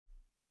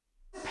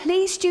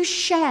please do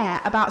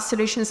share about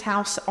Solutions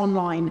House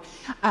online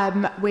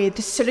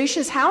with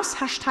Solutions House,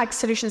 hashtag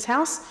Solutions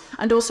House,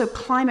 and also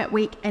Climate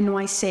Week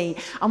NYC.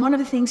 And one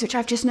of the things which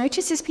I've just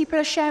noticed is people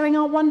are sharing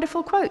our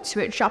wonderful quotes,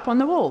 which are up on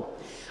the wall.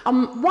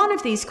 One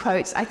of these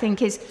quotes, I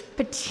think, is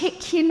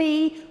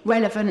particularly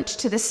relevant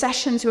to the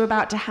sessions we're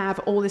about to have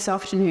all this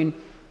afternoon.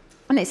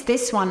 And it's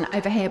this one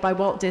over here by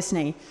Walt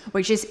Disney,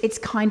 which is, "It's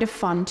kind of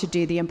fun to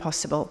do the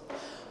impossible."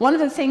 One of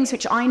the things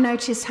which I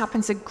notice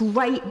happens a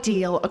great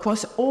deal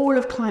across all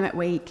of Climate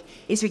Week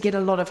is we get a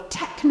lot of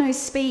techno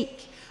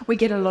speak, we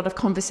get a lot of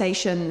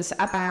conversations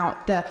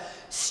about the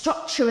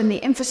structure and the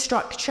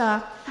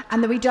infrastructure,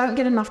 and that we don't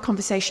get enough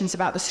conversations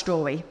about the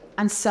story.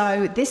 And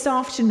so this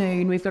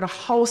afternoon, we've got a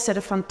whole set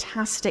of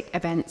fantastic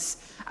events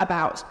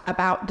about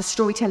the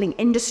storytelling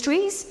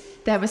industries,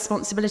 their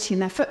responsibility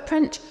and their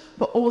footprint,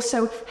 but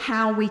also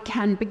how we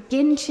can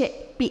begin to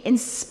be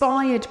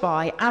inspired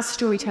by, as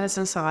storytellers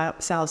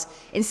ourselves,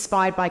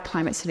 inspired by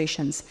climate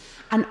solutions.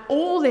 And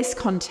all this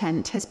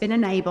content has been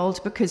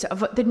enabled because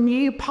of the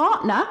new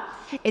partner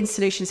in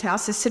Solutions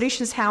House. So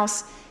Solutions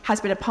House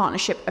has been a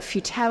partnership of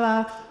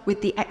Futerra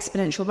with the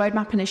Exponential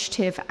Roadmap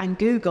Initiative and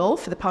Google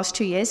for the past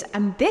 2 years.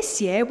 And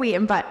this year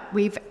we've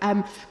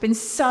been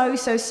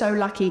so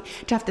lucky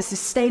to have the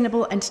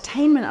Sustainable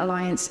Entertainment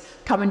Alliance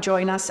come and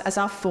join us as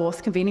our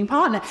 4th convening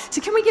partner.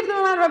 So can we give them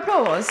a round of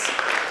applause?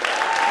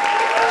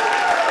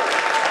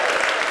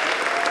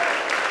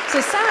 So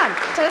Sam,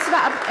 tell us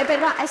a bit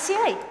about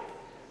SEA.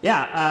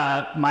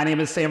 Yeah, my name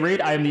is Sam Reed.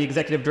 I am the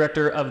Executive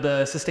Director of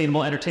the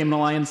Sustainable Entertainment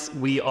Alliance.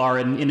 We are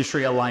an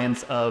industry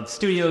alliance of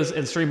studios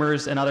and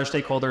streamers and other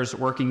stakeholders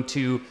working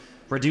to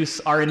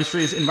reduce our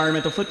industry's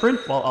environmental footprint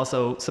while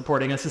also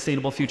supporting a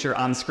sustainable future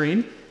on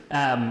screen.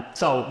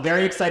 So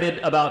very excited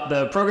about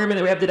the programming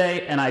that we have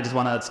today, and I just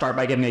want to start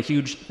by giving a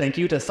huge thank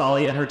you to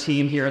Sally and her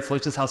team here at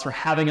Solutions House for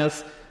having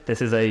us.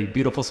 This is a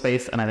beautiful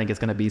space, and I think it's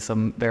going to be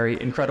some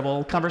very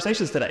incredible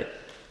conversations today.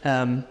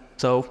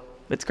 So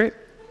it's great.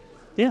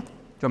 Yeah.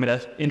 Do you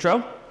want me to intro?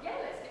 Yeah,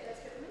 let's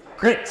get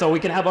Great. So we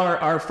can have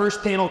our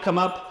first panel come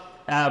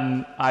up.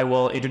 I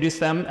will introduce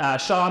them.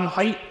 Sean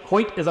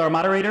Hoyt is our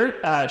moderator.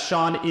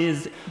 Sean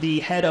is the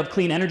head of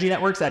Clean Energy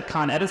Networks at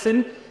Con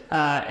Edison,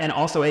 and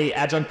also an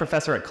adjunct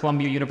professor at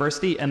Columbia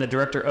University and the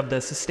director of the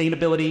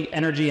Sustainability,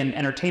 Energy, and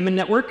Entertainment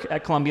Network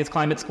at Columbia's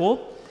Climate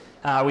School.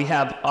 We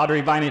have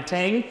Audrey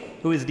Vinant-Tang,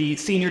 who is the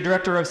Senior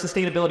Director of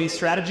Sustainability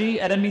Strategy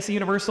at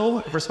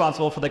NBCUniversal,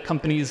 responsible for the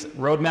company's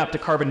roadmap to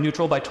carbon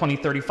neutral by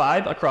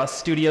 2035 across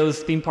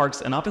studios, theme parks,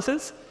 and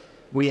offices.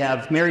 We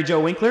have Mary Jo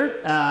Winkler,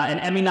 an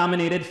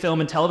Emmy-nominated film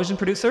and television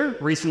producer,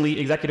 recently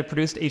executive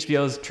produced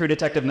HBO's True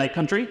Detective Night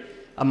Country,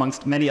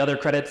 amongst many other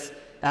credits,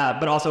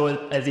 but also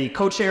as a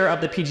co-chair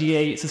of the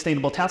PGA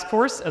Sustainable Task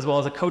Force, as well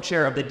as a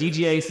co-chair of the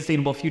DGA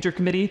Sustainable Future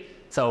Committee,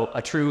 so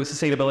a true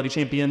sustainability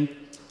champion.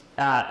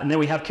 And then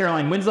we have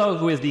Caroline Winslow,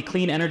 who is the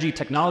Clean Energy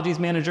Technologies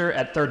Manager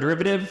at Third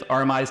Derivative,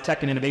 RMI's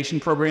Tech and Innovation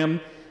Program,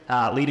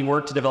 leading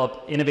work to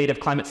develop innovative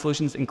climate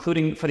solutions,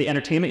 including for the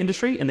entertainment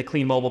industry in the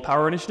Clean Mobile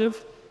Power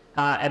Initiative.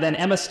 And then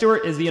Emma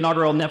Stewart is the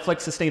inaugural Netflix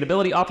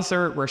Sustainability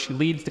Officer, where she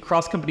leads the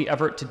cross-company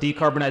effort to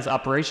decarbonize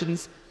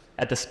operations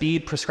at the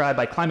speed prescribed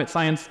by climate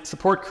science,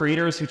 support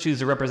creators who choose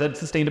to represent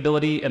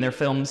sustainability in their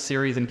films,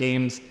 series, and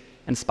games,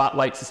 and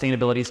spotlight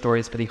sustainability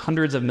stories for the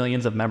hundreds of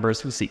millions of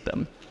members who seek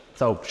them.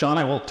 So, Sean,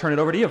 I will turn it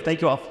over to you.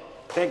 Thank you all.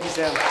 Thank you,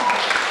 Sam.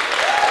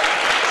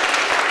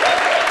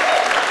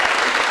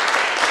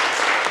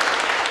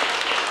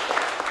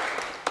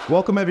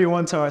 Welcome,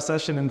 everyone, to our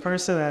session in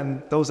person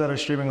and those that are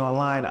streaming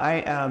online.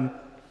 I am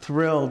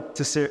thrilled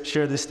to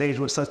share this stage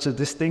with such a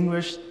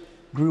distinguished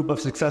group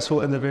of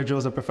successful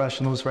individuals and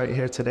professionals right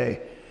here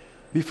today.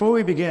 Before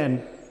we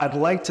begin, I'd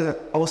like to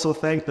also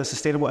thank the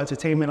Sustainable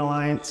Entertainment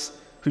Alliance,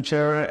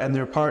 Futerra, and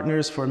their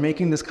partners for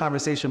making this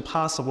conversation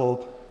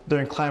possible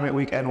during Climate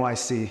Week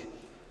NYC.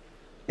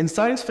 In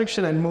science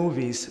fiction and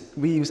movies,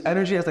 we use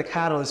energy as a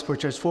catalyst for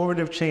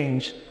transformative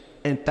change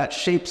that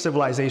shapes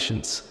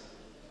civilizations.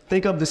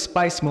 Think of the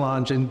spice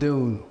melange in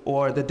Dune,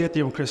 or the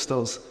dithium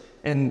crystals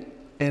in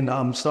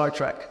Star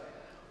Trek.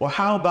 Or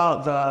how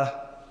about the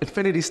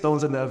Infinity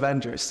Stones in the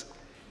Avengers?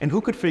 And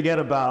who could forget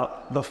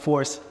about the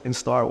Force in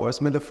Star Wars?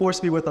 May the Force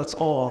be with us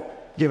all,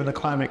 given the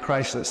climate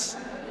crisis.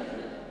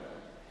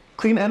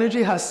 Clean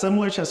energy has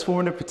similar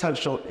transformative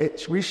potential.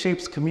 It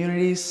reshapes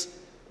communities,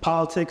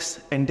 politics,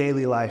 and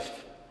daily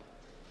life.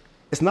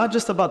 It's not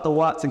just about the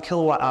watts and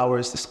kilowatt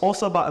hours, it's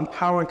also about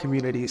empowering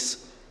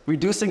communities,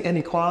 reducing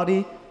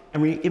inequality,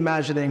 and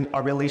reimagining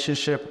our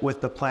relationship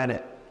with the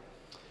planet.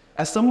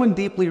 As someone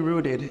deeply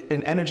rooted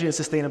in energy and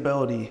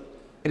sustainability,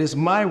 it is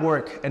my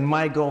work and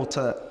my goal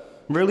to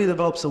really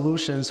develop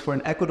solutions for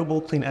an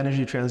equitable clean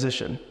energy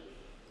transition.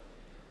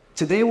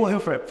 Today, we'll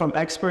hear from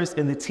experts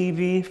in the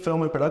TV,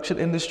 film, and production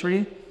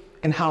industry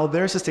and how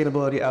their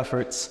sustainability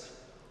efforts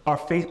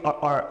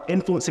are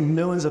influencing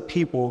millions of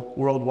people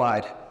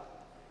worldwide.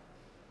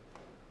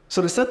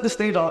 So to set the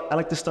stage, I'd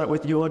like to start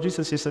with you, Audrey,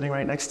 since you're sitting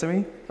right next to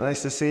me.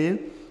 Nice to see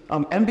you.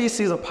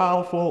 NBC is a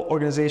powerful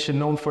organization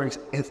known for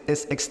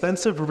its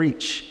extensive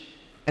reach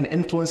and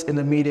influence in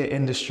the media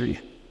industry.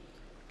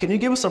 Can you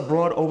give us a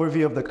broad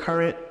overview of the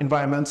current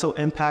environmental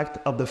impact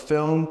of the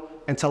film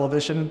and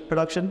television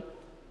production?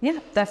 Yeah,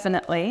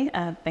 definitely.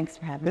 Thanks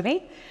for having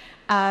me.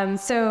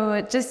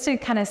 So just to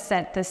kind of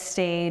set the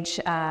stage,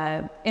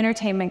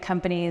 entertainment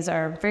companies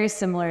are very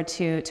similar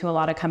to a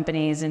lot of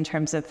companies in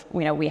terms of,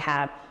 we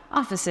have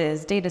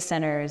offices, data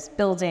centers,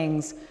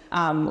 buildings,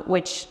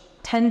 which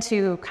tend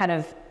to kind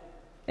of,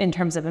 in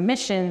terms of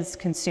emissions,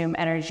 consume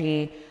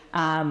energy.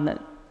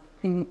 About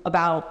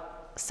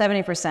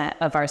 70%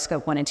 of our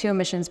scope 1 and 2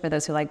 emissions, for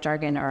those who like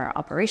jargon, or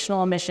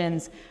operational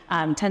emissions,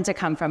 tend to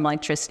come from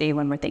electricity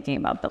when we're thinking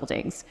about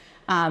buildings.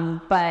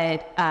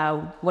 But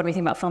when we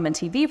think about film and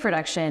TV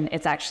production,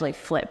 it's actually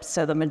flipped.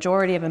 So the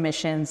majority of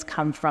emissions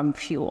come from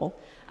fuel,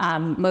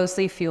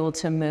 mostly fuel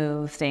to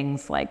move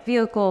things like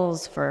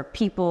vehicles, for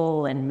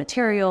people and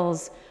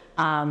materials,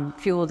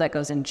 fuel that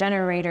goes in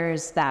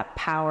generators that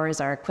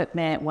powers our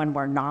equipment when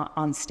we're not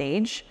on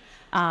stage.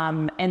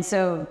 And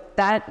so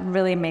that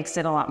really makes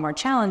it a lot more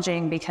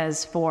challenging,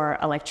 because for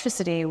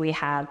electricity, we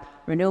have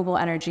renewable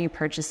energy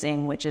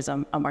purchasing, which is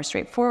a more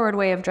straightforward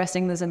way of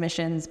addressing those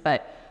emissions.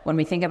 But when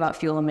we think about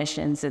fuel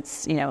emissions,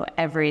 it's,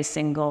 every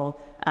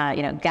single,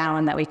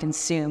 gallon that we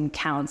consume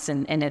counts,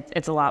 and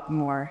it's a lot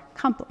more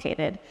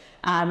complicated.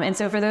 And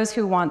so for those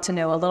who want to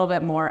know a little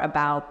bit more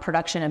about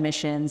production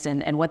emissions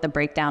and what the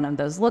breakdown of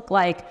those look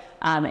like,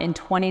 in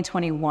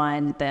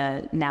 2021,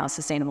 the now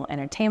Sustainable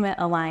Entertainment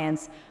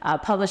Alliance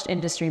published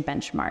industry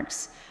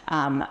benchmarks.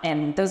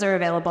 And those are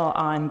available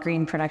on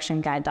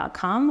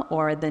greenproductionguide.com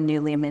or the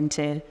newly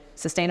minted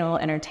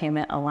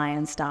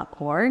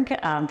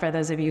sustainableentertainmentalliance.org. For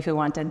those of you who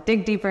want to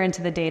dig deeper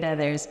into the data,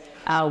 there's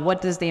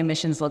what does the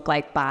emissions look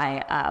like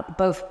by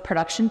both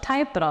production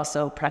type, but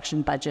also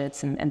production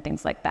budgets and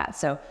things like that.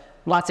 So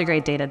lots of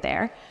great data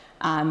there.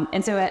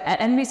 And so at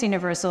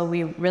NBCUniversal,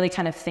 we really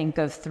kind of think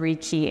of 3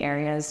 key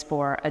areas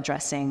for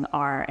addressing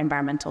our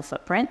environmental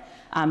footprint.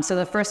 So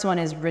the first one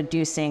is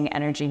reducing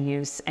energy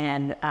use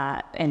and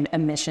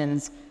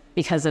emissions,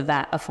 because of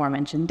that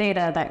aforementioned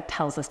data that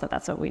tells us that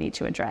that's what we need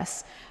to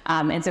address.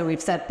 And so we've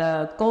set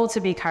the goal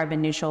to be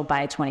carbon neutral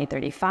by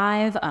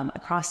 2035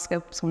 across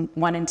scopes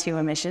 1 and 2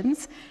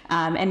 emissions.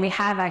 And we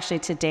have actually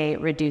to date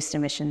reduced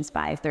emissions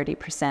by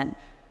 30%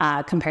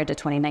 compared to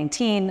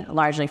 2019,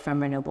 largely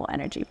from renewable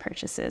energy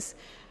purchases.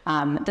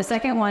 The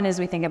second one is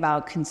we think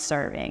about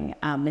conserving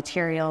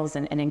materials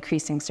and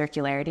increasing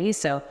circularity.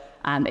 So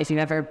if you've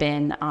ever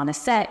been on a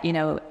set,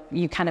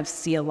 you kind of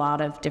see a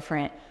lot of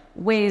different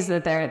ways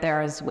that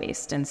there is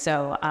waste. And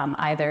so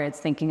either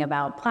it's thinking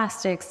about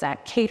plastics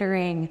at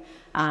catering,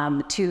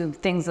 to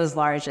things as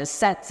large as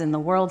sets and the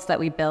worlds that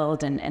we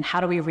build, and how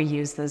do we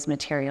reuse those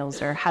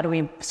materials, or how do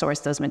we source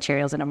those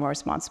materials in a more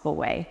responsible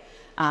way.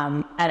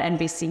 At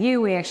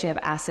NBCU, we actually have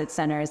asset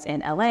centers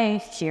in LA,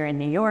 here in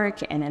New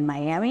York, and in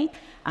Miami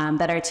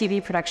that our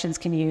TV productions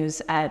can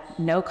use at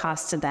no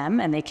cost to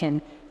them, and they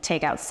can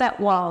take out set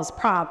walls,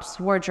 props,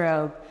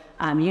 wardrobe,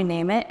 you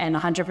name it, and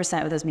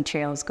 100% of those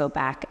materials go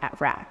back at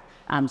rack.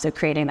 So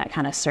creating that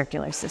kind of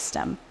circular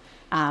system.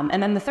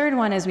 And then the third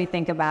one is we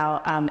think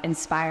about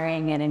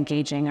inspiring and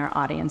engaging our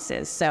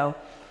audiences. So,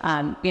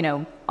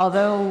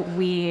 although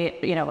we,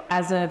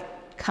 as a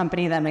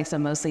company that makes a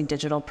mostly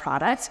digital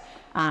product,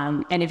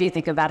 and if you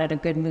think about it, a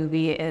good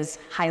movie is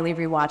highly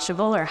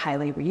rewatchable or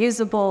highly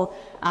reusable.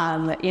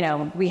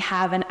 We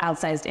have an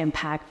outsized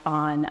impact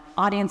on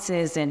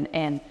audiences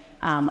and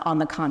on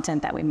the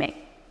content that we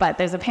make. But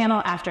there's a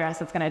panel after us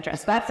that's going to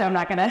address that, so I'm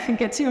not going to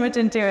get too much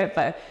into it.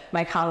 But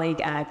my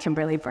colleague,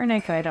 Kimberly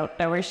Burnick, who I don't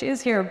know where she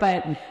is here,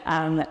 but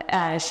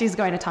she's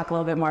going to talk a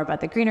little bit more about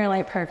the Greener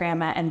Light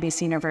program at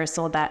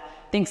NBCUniversal that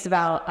thinks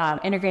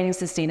about integrating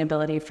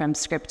sustainability from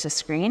script to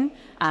screen.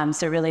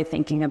 So really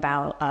thinking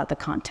about the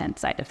content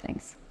side of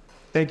things.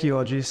 Thank you,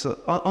 Audrey. So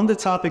on the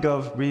topic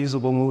of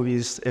reusable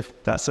movies,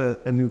 if that's a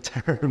new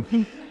term,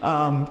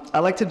 I'd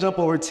like to jump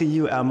over to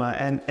you, Emma.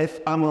 And if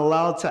I'm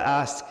allowed to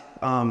ask,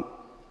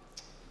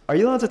 are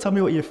you allowed to tell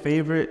me what your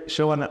favorite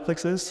show on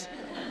Netflix is?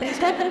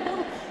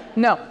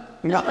 No.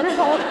 But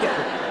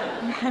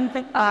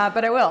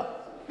I will.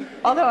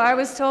 Although I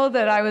was told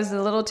that I was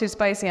a little too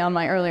spicy on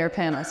my earlier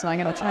panel, so I'm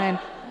going to try and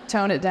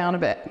tone it down a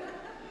bit.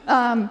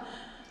 Can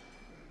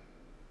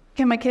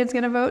my kids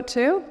get a vote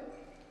too?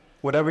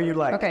 Whatever you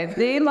like. Okay,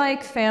 they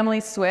like Family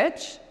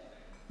Switch,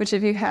 which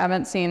if you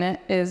haven't seen it,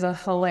 is a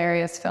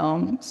hilarious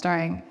film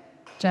starring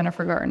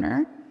Jennifer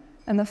Gardner.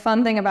 And the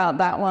fun thing about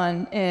that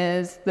one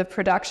is the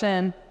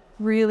production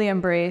really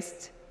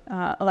embraced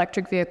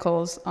electric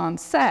vehicles on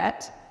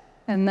set.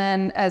 And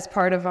then as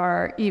part of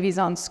our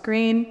EVs on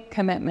screen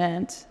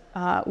commitment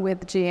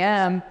with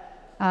GM,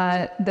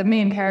 the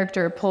main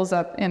character pulls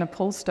up in a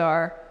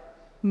Polestar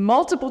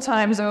multiple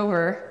times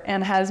over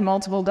and has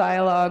multiple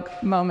dialogue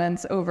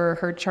moments over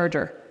her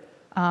charger,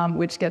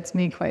 which gets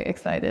me quite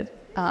excited,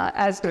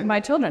 as do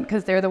my children,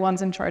 because they're the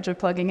ones in charge of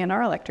plugging in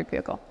our electric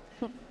vehicle.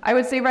 I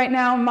would say right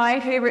now my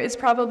favorite is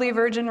probably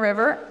Virgin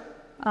River,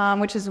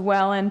 which is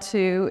well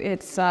into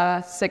its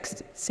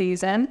 6th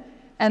season.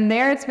 And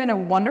there it's been a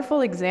wonderful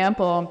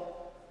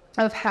example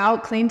of how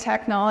clean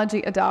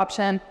technology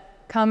adoption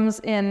comes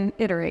in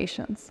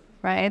iterations.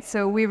 right?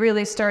 So we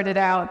really started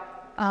out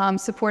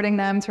supporting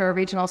them through our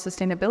regional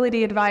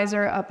sustainability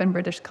advisor up in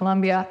British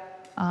Columbia.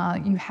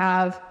 You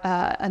have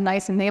a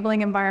nice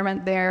enabling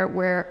environment there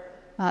where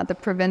the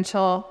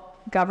provincial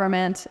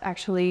government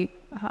actually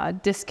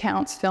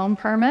discounts film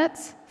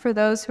permits for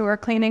those who are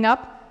cleaning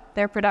up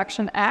their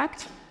production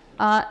act.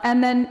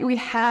 And then we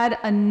had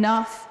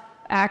enough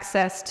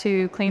access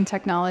to clean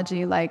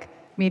technology like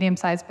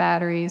medium-sized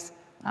batteries,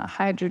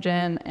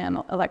 hydrogen, and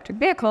electric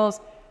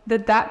vehicles,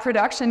 that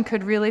production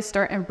could really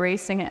start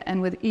embracing it.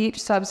 And with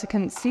each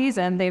subsequent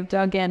season, they've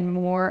dug in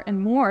more and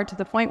more to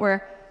the point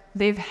where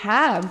they've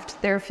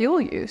halved their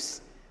fuel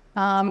use,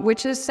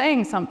 which is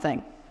saying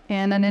something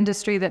in an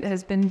industry that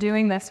has been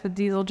doing this with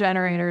diesel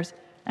generators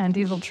and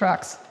diesel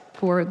trucks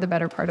for the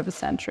better part of a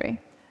century.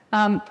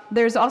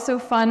 There's also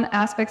fun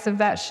aspects of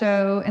that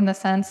show in the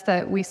sense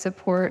that we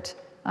support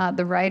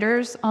the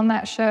writers on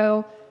that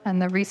show. And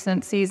the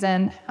recent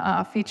season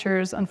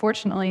features,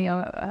 unfortunately,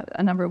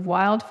 a number of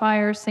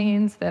wildfire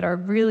scenes that are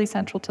really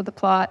central to the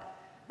plot.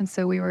 And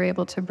so we were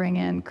able to bring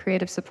in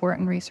creative support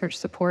and research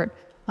support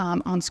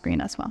on screen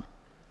as well.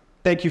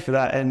 Thank you for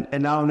that.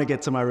 And now I'm going to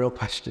get to my real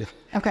question.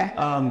 Okay.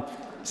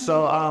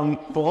 So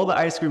for all the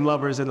ice cream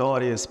lovers in the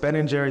audience,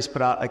 Ben & Jerry's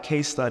put out a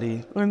case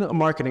study, or a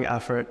marketing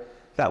effort,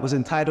 that was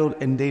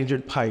entitled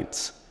Endangered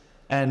Pipes.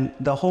 And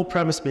the whole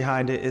premise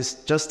behind it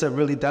is just to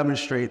really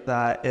demonstrate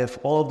that if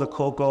all of the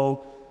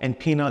cocoa and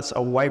peanuts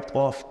are wiped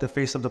off the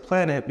face of the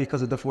planet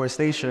because of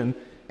deforestation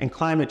and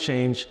climate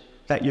change,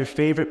 that your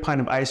favorite pint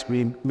of ice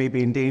cream may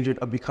be endangered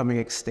of becoming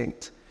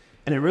extinct.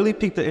 And it really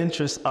piqued the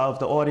interest of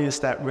the audience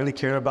that really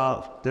care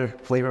about their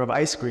flavor of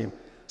ice cream.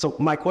 So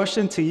my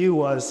question to you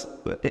was,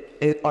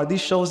 are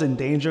these shows in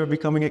danger of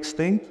becoming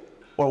extinct?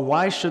 Or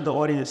why should the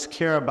audience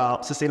care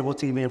about sustainable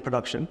TV and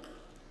production?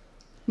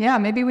 Yeah,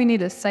 maybe we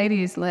need a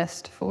CITES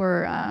list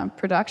for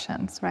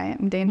productions, right?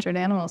 Endangered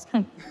animals.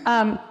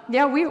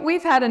 Yeah,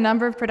 we've had a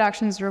number of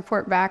productions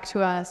report back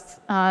to us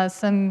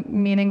some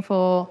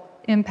meaningful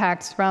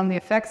impacts from the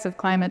effects of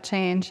climate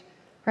change.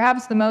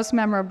 Perhaps the most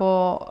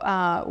memorable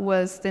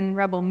was in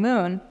Rebel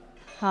Moon,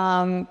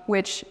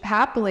 which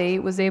happily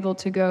was able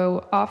to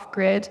go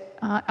off-grid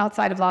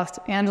outside of Los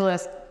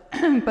Angeles,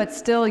 but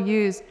still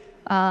use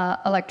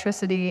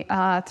electricity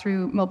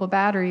through mobile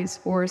batteries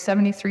for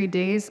 73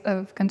 days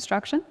of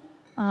construction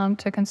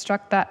to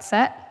construct that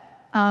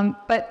set.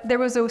 But there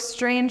was a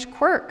strange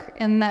quirk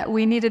in that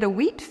we needed a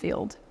wheat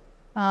field.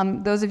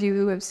 Those of you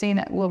who have seen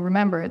it will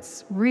remember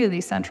it's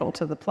really central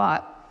to the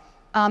plot.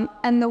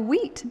 And the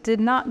wheat did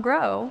not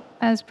grow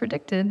as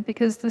predicted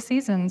because the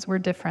seasons were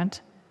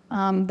different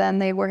than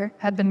they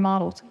had been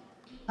modeled.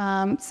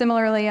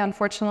 Similarly,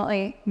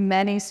 unfortunately,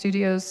 many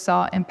studios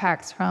saw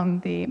impacts from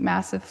the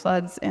massive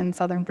floods in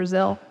southern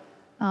Brazil,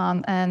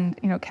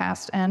 and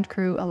cast and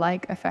crew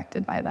alike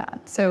affected by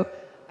that. So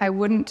I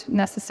wouldn't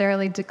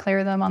necessarily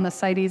declare them on the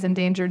CITES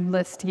endangered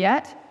list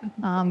yet,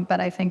 but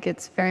I think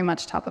it's very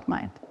much top of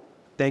mind.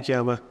 Thank you,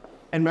 Emma.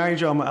 And Mary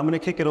Jo, I'm going to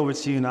kick it over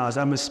to you now, as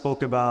Emma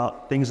spoke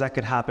about things that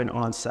could happen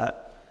on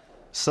set.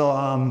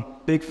 So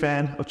big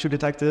fan of True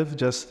Detective,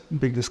 just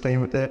big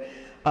disclaimer there.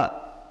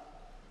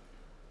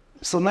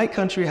 So Night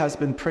Country has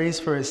been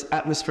praised for its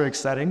atmospheric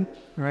setting,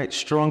 right?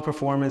 Strong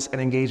performance and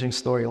engaging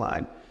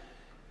storyline.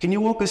 Can you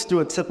walk us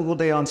through a typical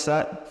day on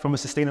set from a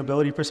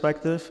sustainability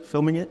perspective,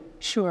 filming it?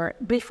 Sure.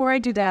 Before I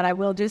do that, I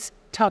will just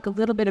talk a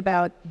little bit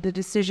about the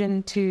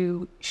decision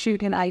to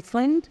shoot in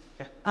Iceland,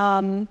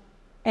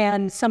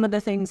 and some of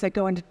the things that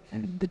go into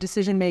the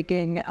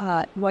decision-making.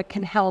 What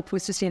can help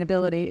with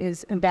sustainability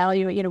is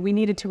evaluate, we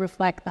needed to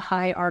reflect the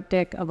high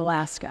Arctic of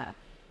Alaska.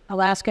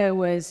 Alaska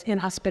was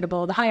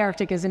inhospitable. The high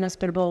Arctic is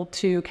inhospitable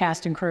to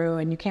cast and crew,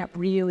 and you can't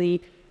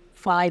really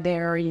fly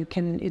there.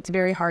 It's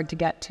very hard to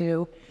get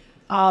to.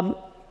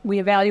 We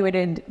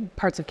evaluated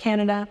parts of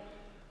Canada.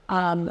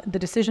 The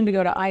decision to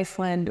go to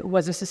Iceland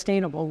was a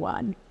sustainable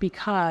one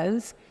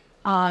because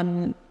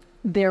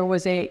there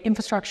was a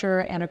infrastructure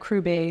and a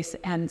crew base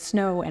and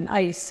snow and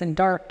ice and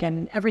dark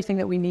and everything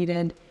that we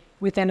needed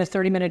within a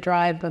 30-minute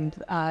drive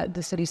of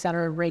the city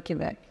center of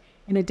Reykjavik.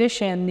 In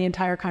addition, the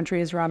entire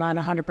country is run on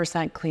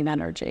 100% clean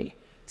energy,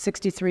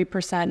 63%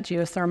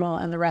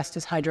 geothermal, and the rest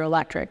is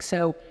hydroelectric.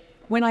 So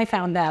when I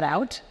found that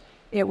out,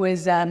 it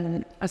was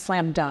a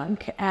slam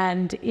dunk.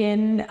 And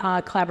in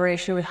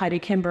collaboration with Heidi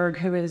Kimberg,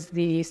 who is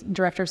the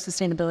Director of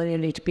Sustainability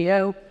at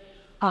HBO,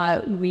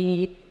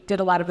 we did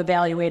a lot of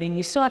evaluating.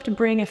 You still have to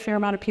bring a fair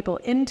amount of people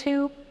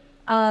into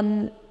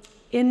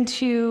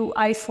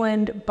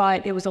Iceland,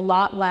 but it was a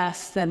lot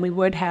less than we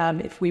would have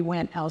if we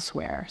went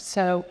elsewhere.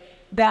 So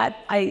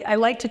that I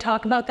like to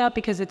talk about that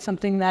because it's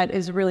something that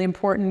is really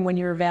important when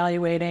you're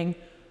evaluating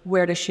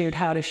where to shoot,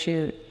 how to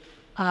shoot.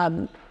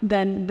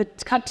 Then the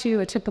cut to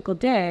a typical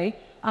day.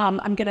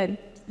 I'm gonna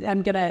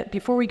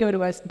before we go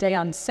to a day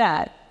on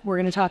set, we're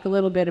gonna talk a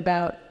little bit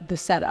about the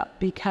setup,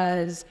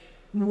 because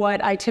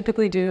what I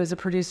typically do as a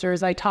producer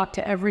is I talk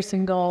to every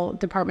single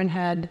department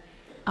head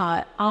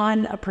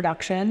on a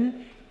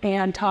production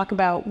and talk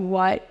about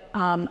what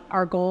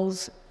our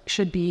goals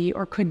should be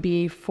or could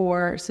be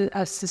for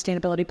a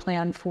sustainability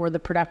plan for the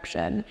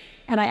production.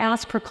 And I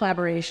asked for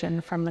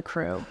collaboration from the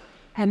crew.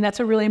 And that's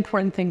a really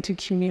important thing, to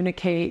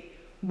communicate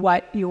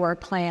what your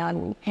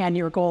plan and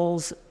your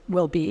goals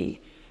will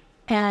be.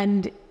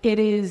 And it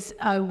is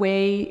a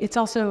way, it's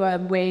also a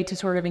way to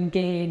sort of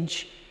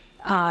engage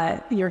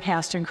your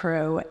cast and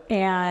crew,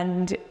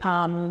 and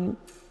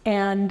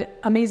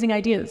amazing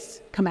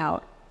ideas come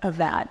out of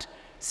that.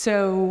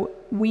 So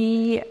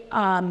we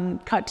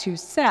cut to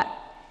set,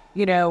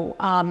 well,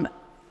 I'm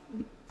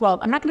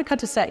not going to cut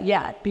to set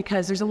yet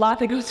because there's a lot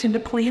that goes into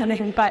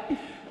planning, but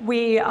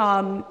we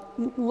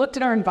looked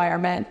at our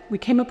environment. We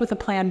came up with a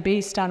plan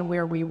based on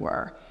where we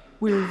were.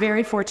 We were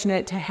very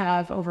fortunate to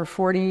have over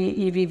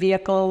 40 EV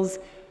vehicles,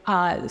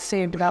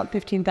 saved about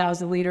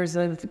 15,000 liters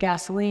of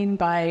gasoline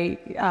by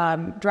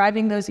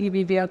driving those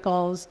EV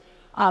vehicles.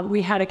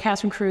 We had a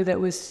cast and crew that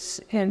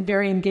was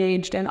very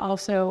engaged, and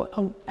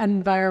also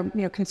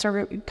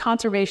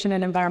conservation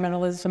and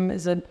environmentalism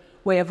is a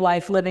way of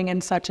life, living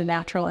in such a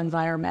natural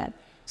environment.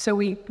 So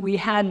we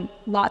had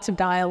lots of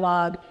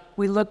dialogue.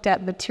 We looked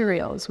at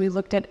materials. We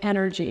looked at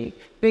energy.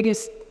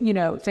 Biggest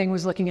thing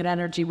was looking at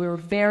energy. We were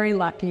very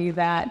lucky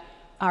that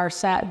our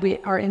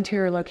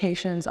interior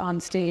locations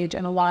on stage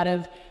and a lot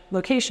of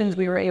locations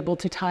we were able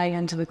to tie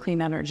into the clean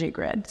energy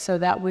grid. So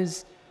that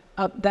was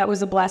a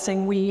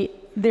blessing.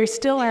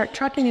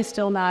 Trucking is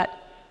still not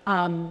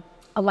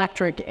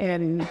electric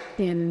in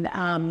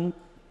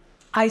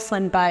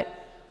Iceland,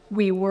 but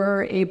we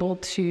were able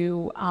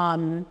to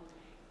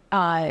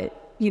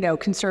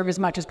conserve as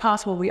much as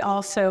possible. We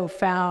also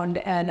found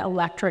an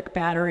electric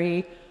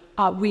battery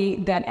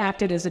that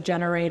acted as a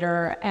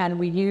generator, and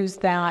we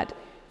used that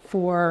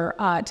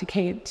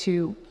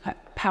to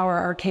power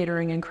our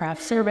catering and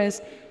craft service.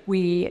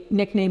 We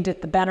nicknamed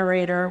it the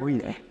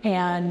Benerator,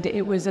 and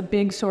it was a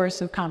big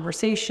source of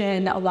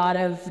conversation. A lot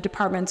of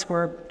departments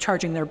were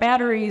charging their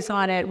batteries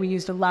on it. We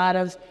used a lot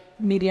of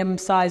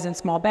medium-sized and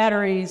small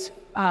batteries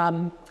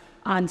on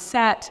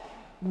set.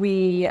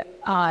 We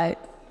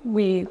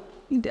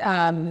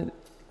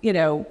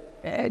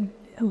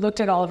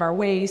looked at all of our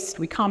waste.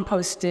 We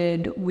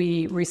composted.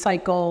 We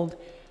recycled.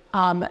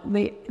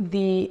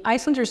 The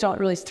Icelanders don't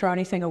really throw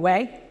anything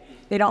away.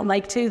 They don't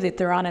like to, that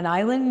they're on an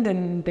island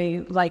and they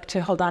like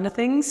to hold on to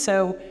things.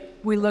 So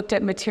we looked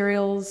at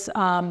materials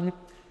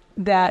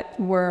that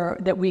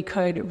we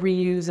could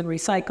reuse and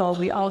recycle.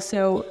 We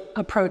also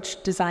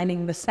approached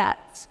designing the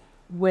sets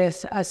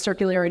with a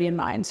circularity in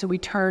mind. So we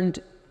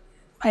turned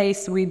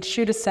ice, we'd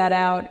shoot a set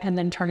out and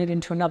then turn it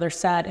into another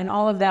set. And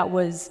all of that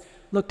was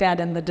looked at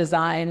in the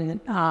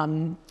design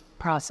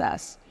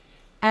process.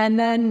 And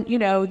then,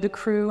 the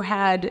crew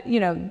had,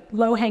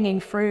 low-hanging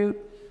fruit.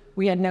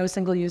 We had no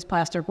single-use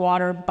plastic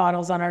water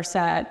bottles on our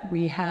set.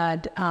 We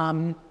had,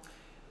 like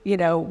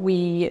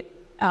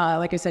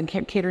I said,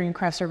 catering and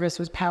craft service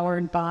was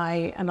powered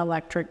by an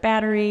electric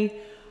battery.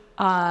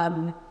 We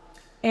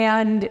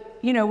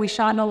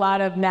shot in a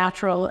lot of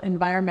natural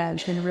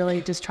environments and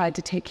really just tried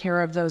to take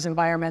care of those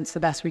environments the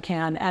best we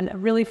can. And a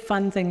really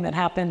fun thing that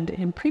happened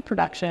in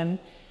pre-production,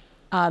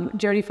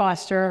 Jodie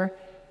Foster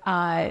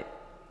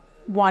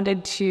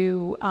wanted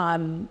to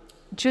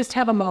just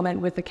have a moment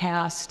with the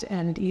cast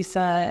and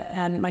Issa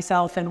and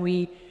myself,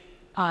 and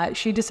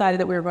she decided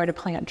that we were going to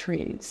plant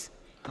trees.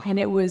 And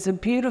it was a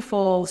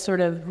beautiful sort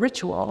of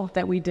ritual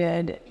that we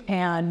did,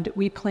 and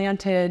we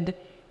planted,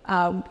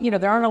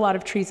 there aren't a lot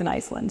of trees in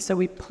Iceland, so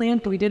we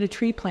did a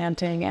tree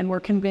planting, and we're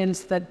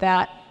convinced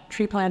that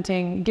tree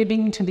planting,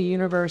 giving to the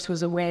universe,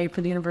 was a way for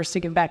the universe to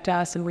give back to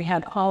us. And we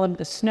had all of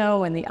the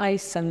snow and the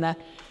ice and the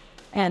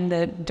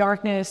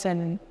darkness,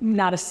 and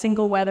not a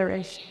single weather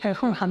issue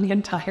on the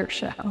entire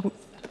show.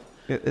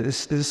 It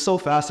is so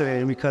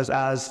fascinating because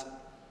as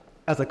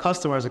a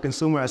customer, as a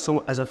consumer, as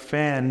a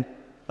fan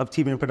of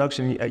TV and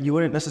production, you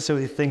wouldn't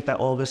necessarily think that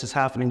all this is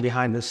happening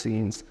behind the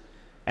scenes.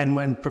 And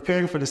when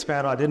preparing for this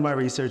panel, I did my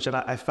research and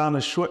I found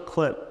a short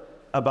clip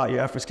about your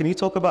efforts. Can you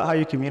talk about how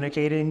you're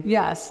communicating?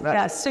 Yes.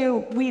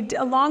 So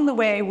along the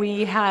way,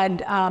 we had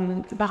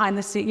behind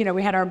the scenes,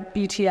 we had our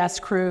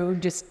BTS crew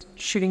just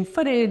shooting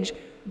footage.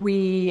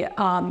 We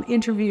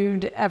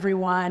interviewed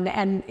everyone,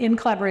 and in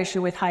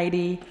collaboration with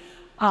Heidi,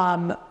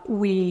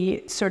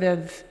 we sort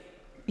of,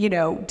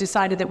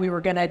 decided that we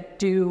were going to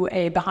do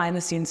a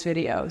behind-the-scenes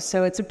video.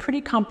 So it's a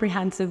pretty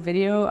comprehensive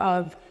video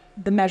of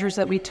the measures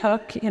that we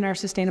took in our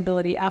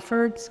sustainability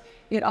efforts.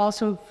 It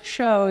also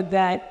showed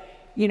that,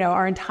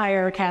 our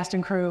entire cast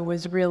and crew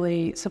was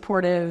really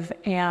supportive,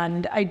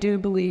 and I do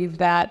believe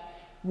that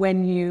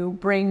when you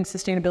bring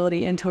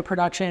sustainability into a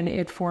production,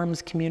 it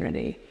forms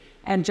community.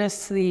 And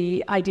just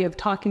the idea of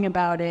talking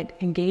about it,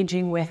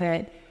 engaging with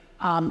it,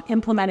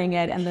 implementing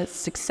it, and the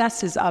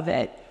successes of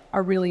it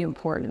are really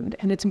important.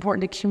 And it's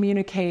important to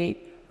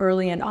communicate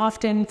early and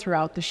often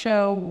throughout the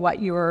show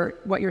what your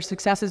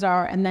successes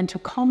are, and then to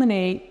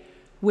culminate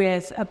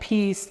with a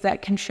piece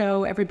that can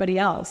show everybody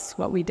else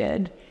what we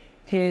did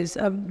is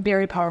a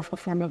very powerful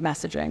form of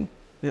messaging.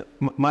 Yeah,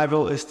 my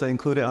vote is to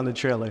include it on the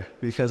trailer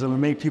because it will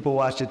make people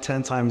watch it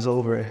 10 times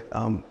over.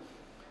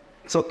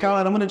 So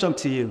Caroline, I'm going to jump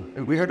to you.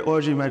 We heard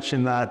Audrey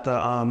mention that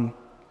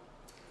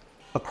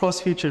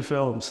across featured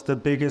films, the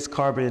biggest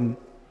carbon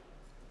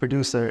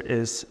producer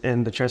is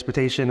in the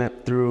transportation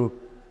through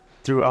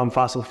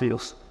fossil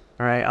fuels.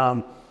 All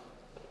right.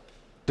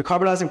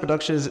 Decarbonizing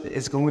production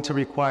is going to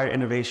require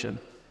innovation.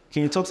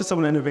 Can you talk to some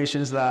of the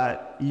innovations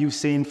that you've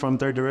seen from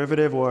Third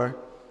Derivative or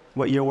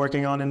what you're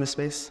working on in this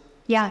space?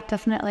 Yeah,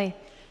 definitely.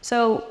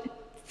 So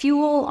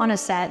fuel on a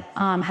set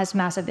has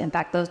massive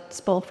impact,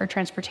 both for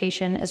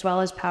transportation as well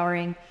as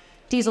powering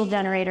diesel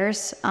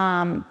generators,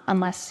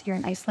 unless you're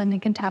in Iceland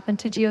and can tap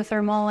into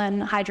geothermal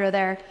and hydro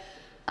there.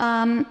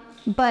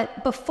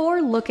 But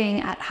before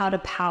looking at how to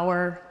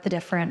power the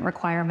different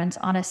requirements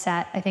on a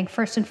set, I think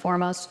first and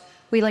foremost,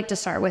 we like to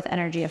start with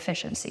energy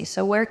efficiency.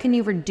 So where can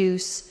you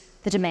reduce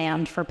the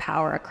demand for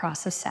power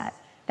across a set?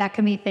 That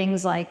can be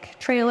things like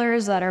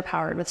trailers that are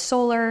powered with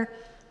solar.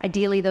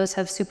 Ideally, those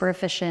have super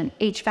efficient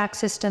HVAC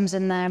systems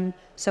in them.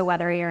 So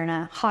whether you're in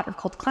a hot or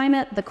cold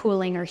climate, the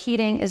cooling or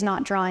heating is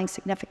not drawing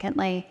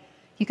significantly.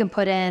 You can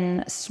put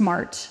in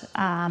smart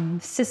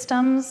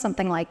systems,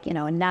 something like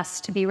a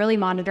Nest to be really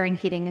monitoring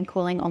heating and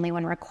cooling only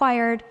when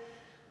required,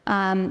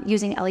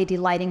 using LED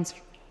lighting,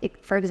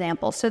 for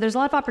example. So there's a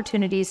lot of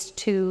opportunities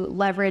to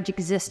leverage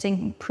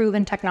existing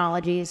proven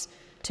technologies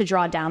to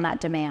draw down that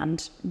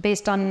demand.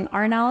 Based on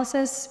our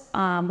analysis,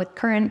 with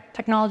current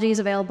technologies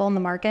available in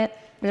the market,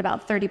 there's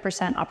about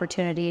 30%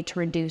 opportunity to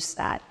reduce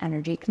that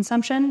energy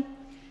consumption.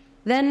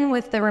 Then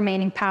with the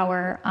remaining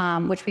power,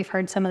 which we've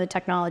heard some of the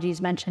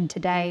technologies mentioned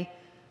today,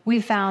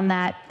 we've found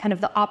that kind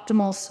of the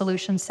optimal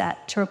solution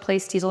set to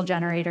replace diesel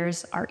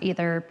generators are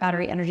either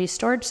battery energy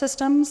storage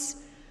systems,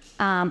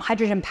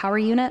 hydrogen power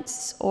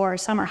units, or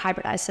some are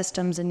hybridized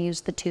systems and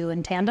use the two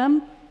in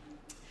tandem.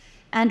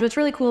 And what's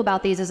really cool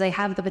about these is they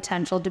have the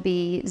potential to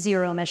be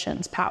zero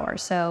emissions power.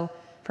 So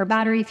for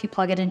battery, if you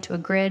plug it into a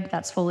grid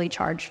that's fully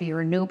charged via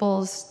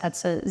renewables,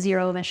 that's a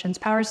zero emissions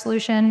power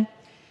solution.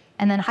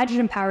 And then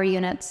hydrogen power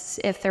units,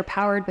 if they're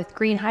powered with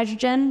green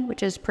hydrogen,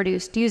 which is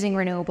produced using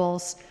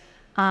renewables,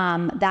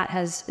 that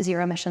has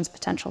zero emissions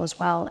potential as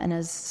well, and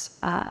is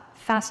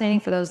fascinating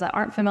for those that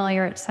aren't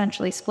familiar. It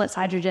essentially splits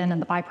hydrogen and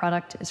the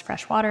byproduct is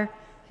fresh water.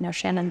 I know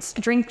Shannon's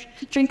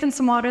drinking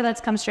some water that's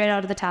come straight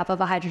out of the tap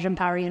of a hydrogen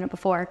power unit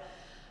before.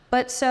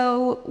 But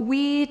so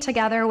we,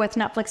 together with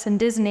Netflix and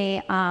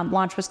Disney,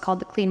 launched what's called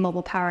the Clean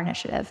Mobile Power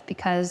Initiative,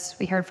 because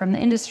we heard from the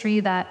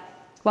industry that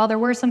while there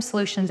were some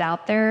solutions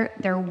out there,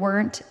 there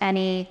weren't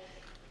any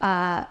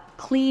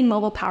clean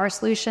mobile power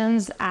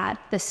solutions at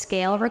the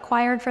scale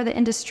required for the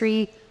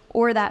industry,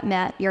 or that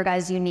met your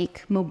guys'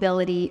 unique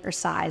mobility or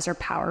size or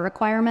power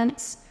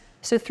requirements.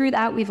 So through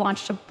that, we've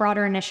launched a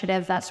broader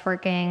initiative that's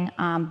working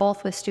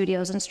both with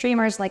studios and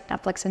streamers like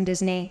Netflix and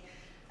Disney,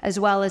 as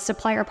well as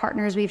supplier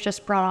partners we've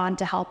just brought on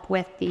to help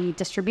with the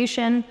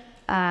distribution,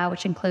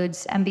 which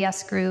includes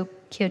MBS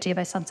Group, QOJ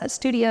by Sunset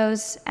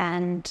Studios,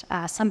 and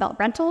Sunbelt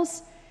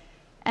Rentals.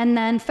 And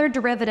then Third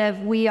Derivative,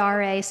 we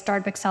are a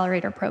startup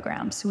accelerator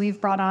program. So we've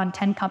brought on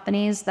 10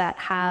 companies that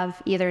have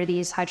either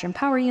these hydrogen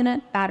power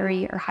unit,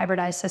 battery, or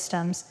hybridized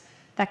systems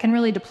that can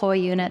really deploy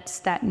units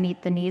that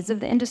meet the needs of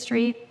the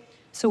industry.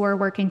 So we're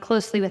working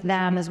closely with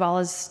them, as well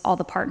as all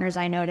the partners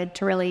I noted,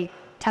 to really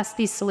test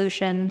these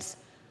solutions,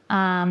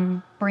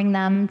 bring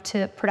them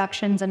to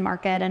productions and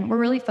market. And we're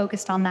really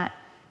focused on that,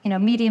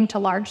 medium to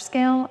large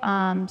scale.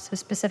 So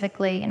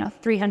specifically,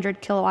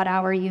 300 kilowatt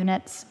hour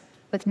units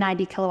with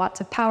 90 kilowatts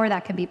of power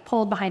that can be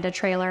pulled behind a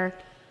trailer,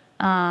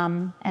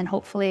 and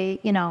hopefully,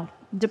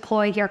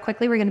 deploy here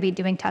quickly. We're going to be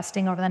doing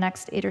testing over the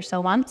next 8 or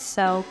so months.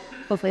 So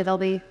hopefully they'll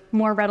be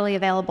more readily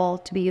available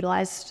to be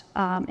utilized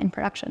in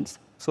productions.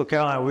 So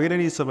Caroline, we're going to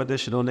need some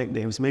additional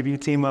nicknames. Maybe you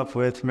team up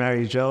with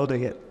Mary Jo to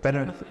get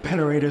better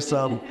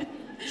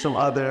some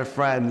other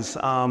friends.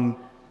 On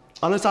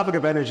the topic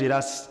of energy,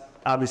 that's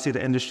obviously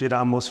the industry that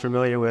I'm most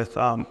familiar with.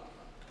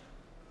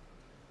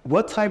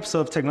 What types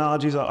of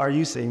technologies are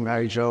you seeing,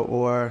 Mary Jo,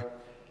 or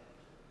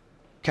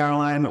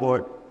Caroline,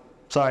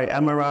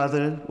 Emma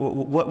rather?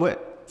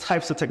 What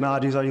types of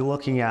technologies are you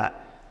looking at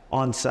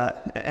on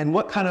set? And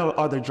what kind of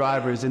are the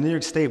drivers? In New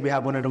York State, we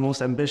have one of the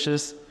most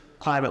ambitious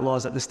climate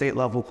laws at the state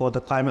level called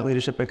the Climate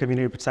Leadership and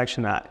Community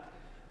Protection Act,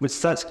 which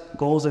sets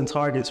goals and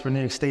targets for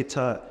New York State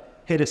to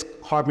hit its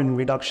carbon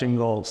reduction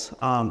goals.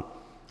 And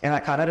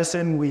at Con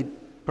Edison, we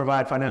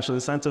provide financial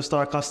incentives to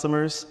our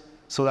customers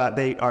so that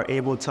they are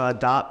able to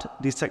adopt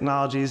these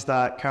technologies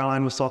that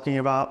Caroline was talking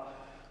about.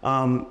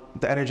 The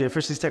energy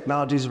efficiency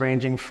technologies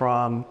ranging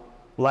from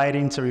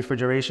lighting to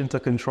refrigeration to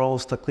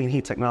controls to clean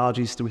heat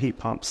technologies through heat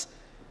pumps,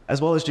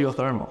 as well as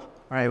geothermal,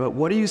 right? But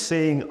what are you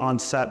seeing on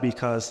set?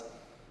 Because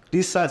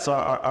these sets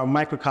are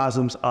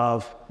microcosms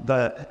of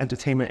the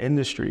entertainment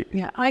industry.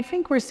 Yeah, I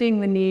think we're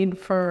seeing the need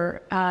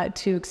for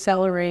to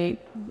accelerate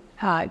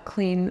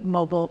clean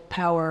mobile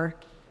power,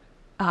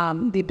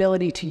 the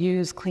ability to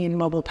use clean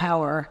mobile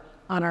power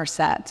on our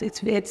sets.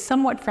 It's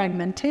somewhat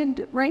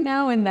fragmented right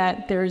now in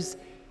that there's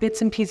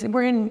bits and pieces.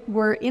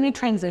 We're in a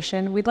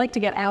transition. We'd like to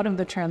get out of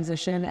the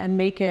transition and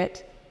make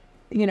it,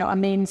 a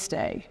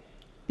mainstay,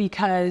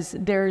 because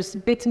there's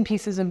bits and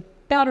pieces and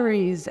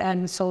batteries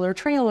and solar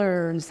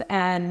trailers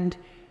and,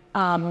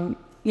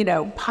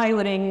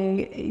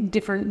 piloting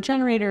different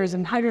generators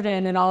and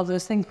hydrogen and all of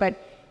those things. But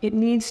it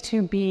needs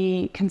to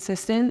be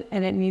consistent,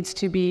 and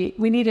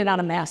we need it on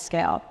a mass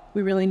scale.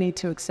 We really need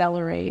to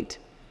accelerate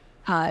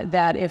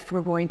that if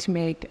we're going to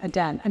make a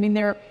dent. I mean,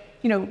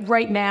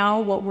 right now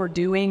what we're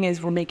doing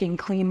is we're making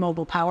clean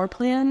mobile power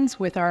plans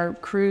with our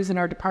crews and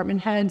our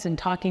department heads and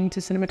talking to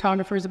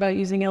cinematographers about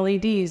using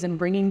LEDs and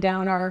bringing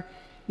down our,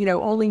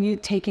 only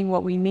taking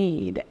what we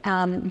need.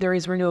 There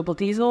is renewable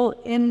diesel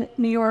in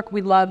New York.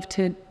 We love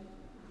to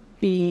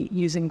be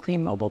using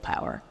clean mobile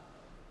power.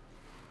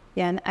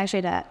 Yeah, and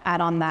actually to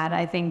add on that,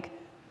 I think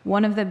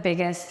one of the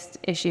biggest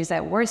issues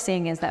that we're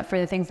seeing is that for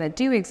the things that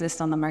do exist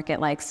on the market,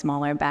 like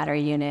smaller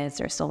battery units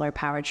or solar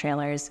power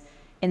trailers,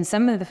 in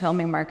some of the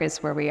filming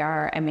markets where we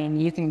are, I mean,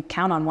 you can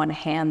count on one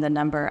hand the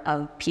number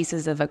of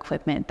pieces of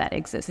equipment that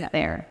exist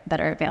there that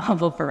are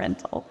available for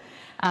rental.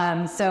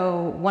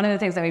 So one of the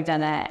things that we've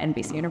done at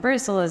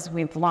NBCUniversal is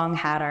we've long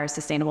had our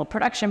sustainable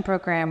production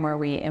program where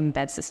we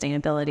embed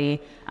sustainability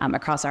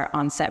across our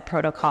on-set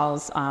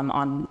protocols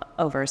on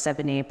over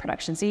 70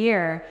 productions a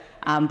year.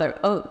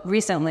 But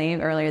recently,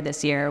 earlier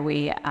this year,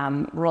 we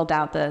rolled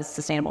out the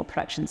sustainable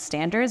production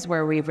standards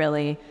where we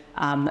really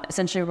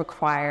essentially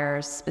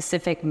require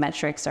specific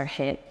metrics are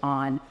hit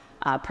on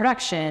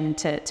production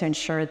to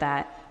ensure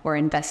that we're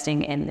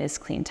investing in this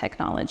clean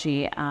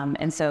technology.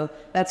 And so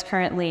that's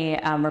currently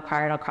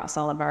required across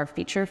all of our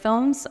feature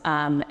films,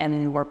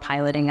 and we're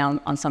piloting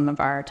on some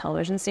of our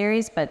television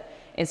series. But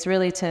it's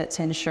really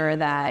to ensure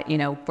that,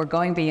 we're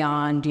going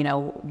beyond,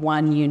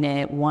 one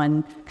unit,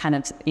 one kind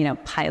of,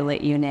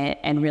 pilot unit,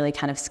 and really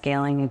kind of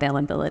scaling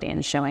availability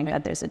and showing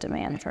that there's a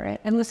demand for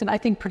it. And listen, I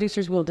think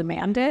producers will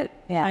demand it.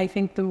 Yeah. I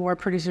think the more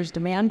producers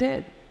demand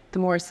it, the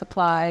more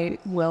supply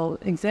will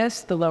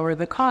exist, the lower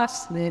the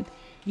costs.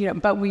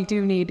 But we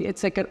do need,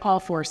 it's like at all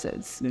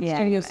forces.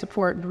 Yeah.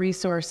 Support,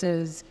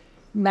 resources,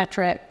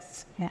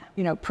 metrics,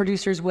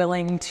 producers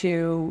willing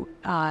to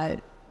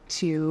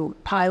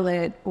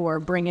pilot or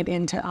bring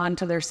it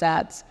onto their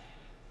sets.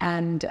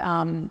 And,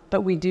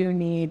 but we do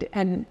need,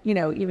 and,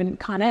 even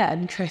Con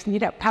Ed,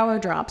 power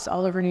drops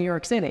all over New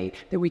York City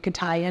that we could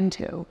tie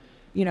into,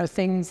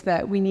 things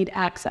that we need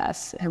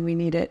access, and we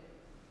need it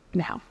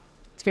now.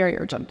 It's very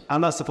urgent.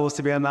 I'm not supposed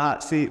to be on the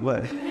hot seat,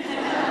 but...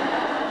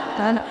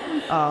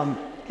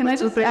 Can I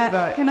just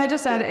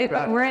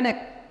add?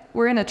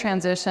 We're in a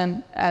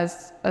transition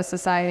as a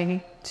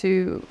society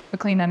to a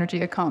clean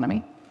energy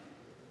economy,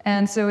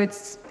 and so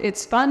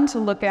it's fun to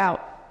look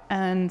out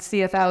and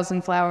see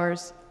 1,000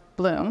 flowers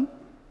bloom.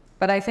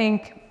 But I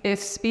think if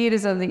speed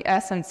is of the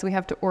essence, we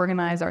have to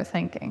organize our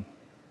thinking.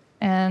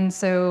 And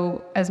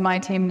so, as my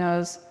team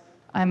knows,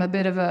 I'm a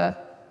bit of a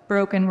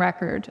broken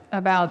record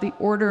about the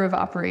order of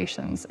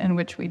operations in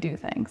which we do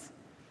things.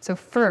 So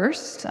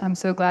first, I'm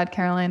so glad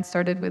Caroline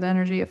started with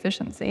energy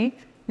efficiency.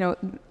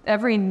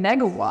 Every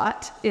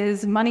megawatt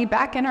is money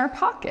back in our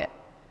pocket.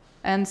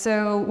 And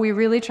so we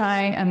really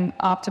try and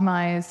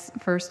optimize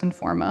first and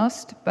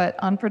foremost, but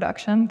on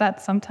production,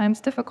 that's sometimes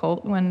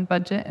difficult when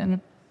budget and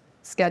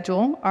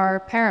schedule are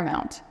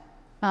paramount.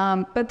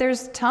 But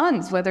there's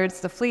tons, whether it's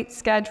the fleet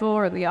schedule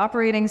or the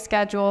operating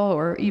schedule,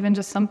 or even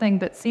just something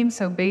that seems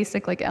so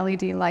basic like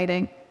LED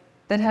lighting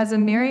that has a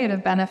myriad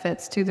of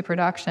benefits to the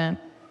production.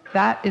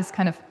 That is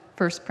kind of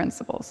first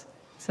principles.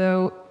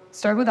 So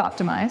start with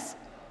optimize,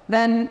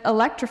 then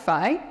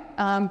electrify,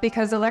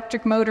 because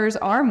electric motors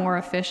are more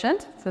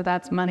efficient, so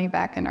that's money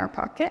back in our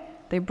pocket.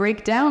 They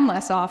break down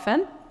less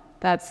often,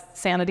 that's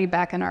sanity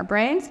back in our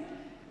brains.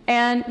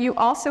 And you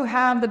also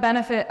have the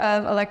benefit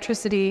of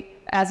electricity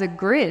as a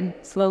grid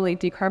slowly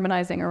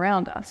decarbonizing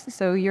around us.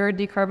 So you're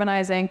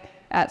decarbonizing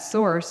at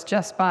source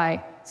just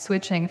by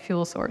switching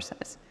fuel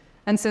sources.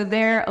 And so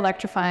they're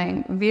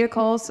electrifying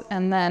vehicles,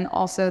 and then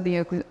also the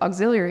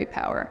auxiliary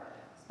power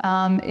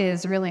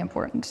is really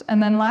important.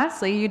 And then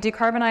lastly, you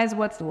decarbonize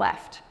what's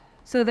left.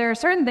 So there are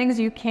certain things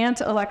you can't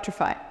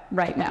electrify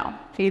right now,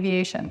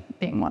 aviation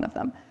being one of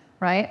them,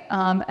 right?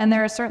 And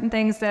there are certain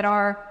things that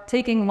are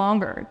taking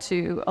longer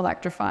to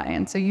electrify.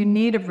 And so you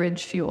need a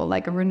bridge fuel,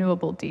 like a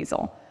renewable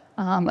diesel,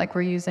 like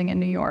we're using in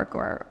New York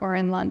or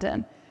in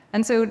London.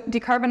 And so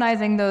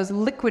decarbonizing those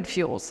liquid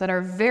fuels that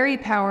are very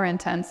power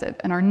intensive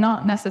and are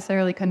not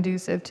necessarily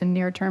conducive to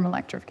near-term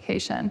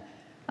electrification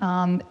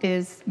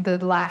is the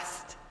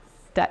last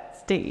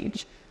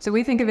stage. So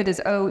we think of it as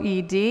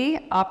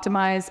OED,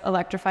 optimize,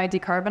 electrify,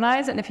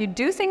 decarbonize. And if you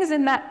do things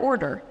in that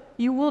order,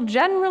 you will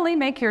generally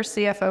make your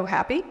CFO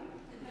happy.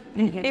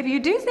 If you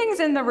do things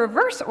in the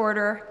reverse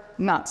order,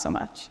 not so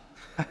much.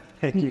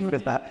 Thank you for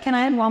that. Can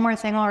I add one more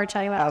thing while we're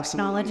chatting about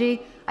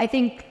technology? I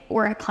think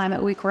we're at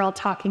Climate Week, we're all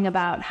talking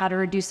about how to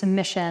reduce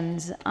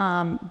emissions.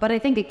 But I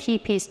think a key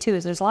piece too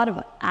is there's a lot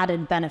of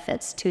added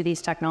benefits to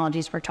these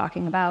technologies we're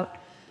talking about,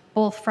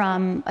 both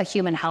from a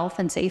human health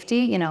and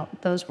safety.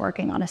 Those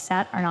working on a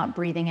set are not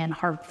breathing in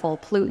harmful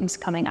pollutants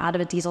coming out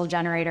of a diesel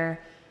generator.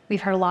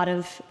 We've heard a lot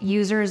of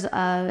users,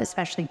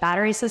 especially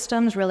battery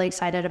systems, really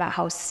excited about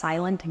how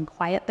silent and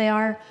quiet they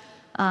are.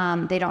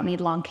 They don't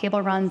need long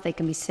cable runs. They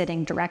can be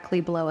sitting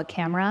directly below a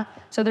camera.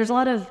 So there's a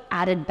lot of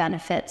added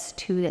benefits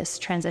to this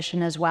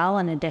transition as well,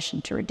 in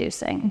addition to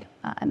reducing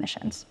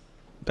emissions.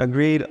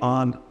 Agreed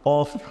on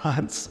all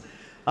fronts.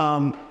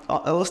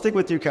 I'll stick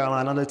with you,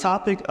 Caroline. On the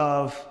topic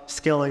of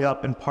scaling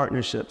up in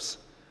partnerships,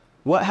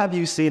 what have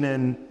you seen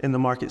in the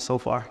market so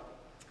far?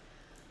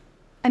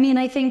 I mean,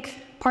 I think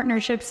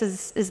partnerships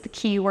is the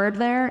key word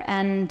there.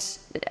 And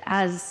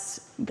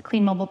as the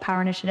Clean Mobile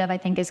Power Initiative, I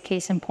think, is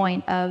case in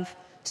point of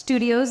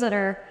studios that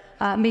are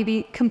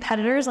maybe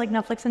competitors like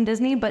Netflix and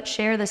Disney, but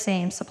share the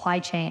same supply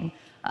chain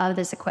of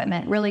this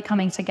equipment, really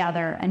coming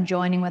together and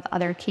joining with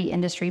other key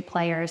industry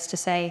players to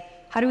say,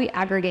 how do we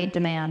aggregate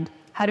demand?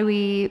 How do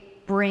we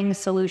bring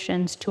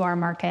solutions to our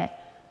market?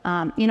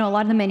 A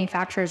lot of the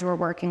manufacturers we're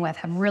working with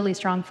have really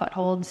strong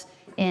footholds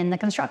in the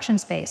construction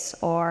space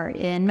or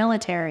in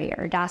military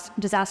or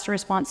disaster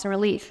response and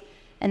relief.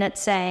 And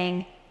it's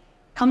saying,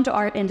 come to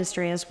our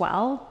industry as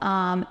well.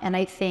 And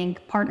I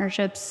think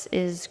partnerships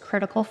is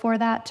critical for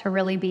that, to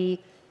really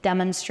be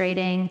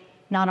demonstrating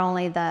not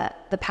only the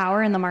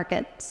power in the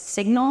market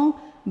signal,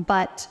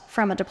 but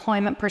from a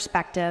deployment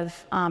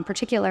perspective,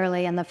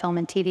 particularly in the film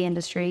and TV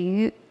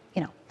industry,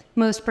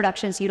 most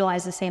productions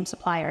utilize the same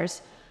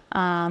suppliers.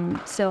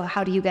 So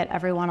how do you get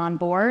everyone on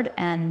board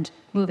and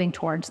moving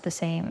towards the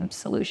same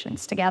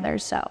solutions together?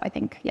 So I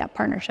think,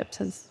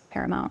 partnerships is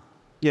paramount.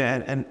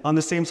 Yeah, and on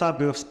the same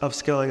topic of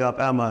scaling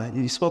up, Emma,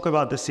 you spoke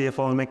about the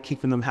CFO and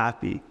keeping them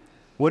happy.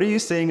 What are you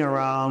seeing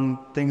around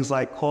things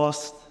like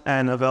cost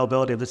and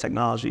availability of the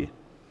technology?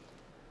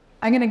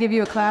 I'm going to give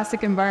you a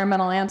classic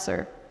environmental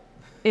answer.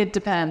 It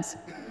depends.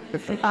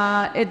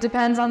 It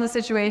depends on the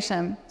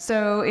situation.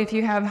 So if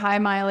you have high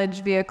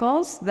mileage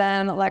vehicles,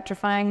 then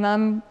electrifying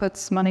them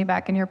puts money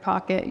back in your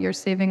pocket. You're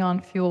saving on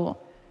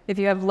fuel. If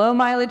you have low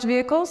mileage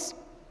vehicles,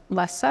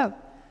 less so.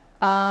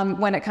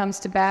 When it comes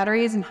to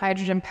batteries and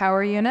hydrogen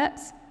power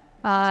units,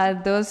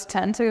 those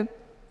tend to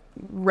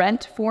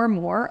rent for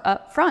more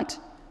up front.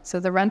 So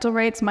the rental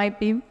rates might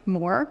be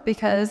more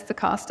because the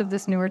cost of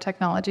this newer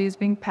technology is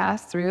being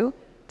passed through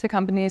to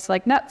companies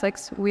like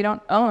Netflix. We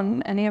don't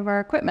own any of our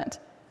equipment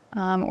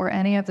or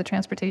any of the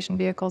transportation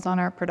vehicles on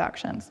our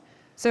productions.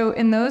 So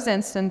in those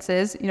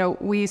instances,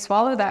 we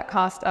swallow that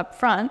cost up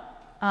front,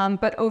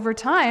 but over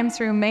time,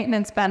 through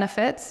maintenance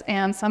benefits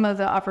and some of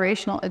the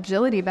operational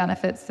agility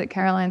benefits that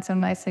Caroline so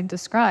nicely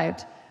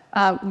described,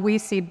 we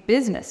see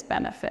business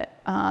benefit,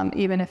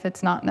 even if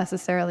it's not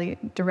necessarily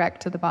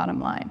direct to the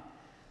bottom line.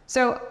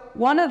 So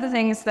one of the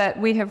things that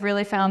we have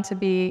really found to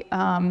be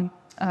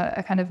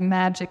a kind of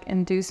magic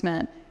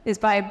inducement is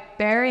by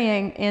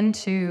burying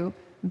into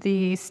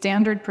the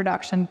standard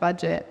production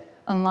budget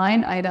a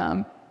line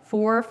item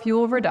for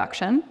fuel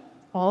reduction,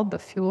 called the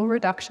fuel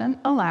reduction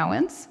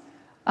allowance.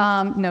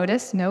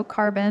 Notice no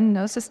carbon,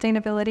 no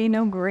sustainability,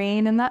 no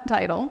green in that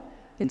title.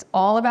 It's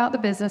all about the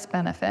business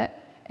benefit.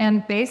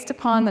 And based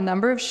upon the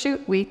number of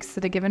shoot weeks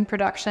that a given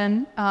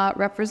production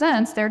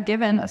represents, they're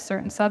given a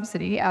certain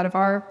subsidy out of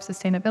our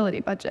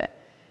sustainability budget.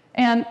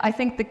 And I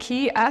think the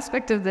key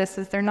aspect of this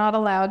is they're not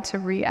allowed to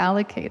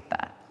reallocate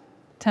that,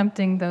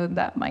 tempting though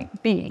that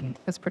might be,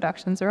 because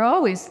productions are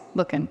always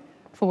looking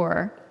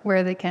for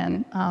where they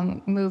can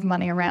move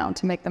money around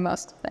to make the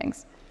most of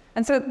things.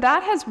 And so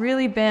that has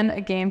really been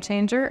a game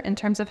changer in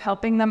terms of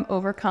helping them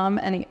overcome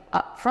any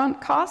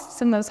upfront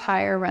costs in those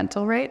higher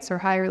rental rates or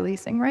higher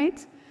leasing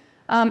rates.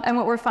 And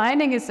what we're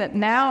finding is that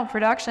now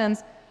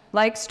productions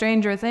like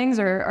Stranger Things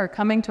are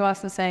coming to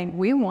us and saying,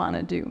 we want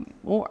to do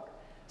more.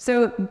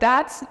 So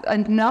that's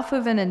enough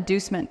of an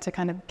inducement to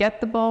kind of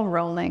get the ball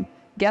rolling,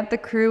 get the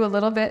crew a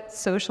little bit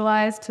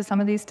socialized to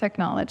some of these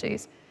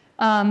technologies.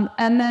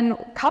 And then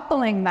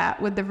coupling that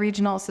with the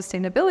regional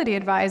sustainability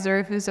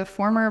advisor, who's a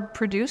former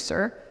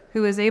producer,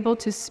 who is able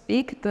to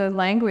speak the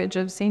language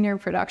of senior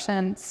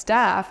production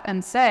staff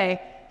and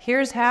say,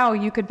 here's how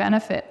you could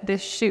benefit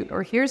this shoot,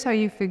 or here's how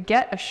you could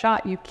get a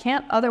shot you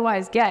can't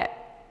otherwise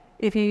get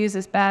if you use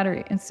this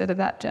battery instead of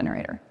that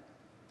generator.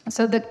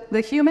 So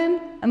the human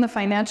and the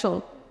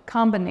financial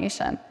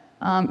combination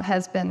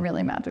has been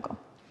really magical.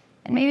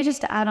 And maybe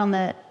just to add on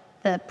the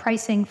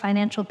pricing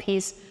financial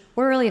piece,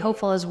 we're really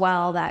hopeful as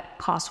well that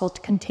costs will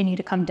continue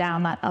to come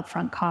down, that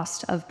upfront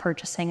cost of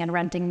purchasing and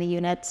renting the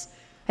units.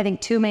 I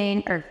think three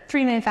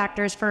main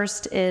factors.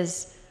 First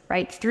is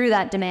through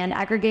that demand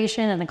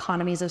aggregation and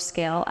economies of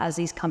scale as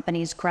these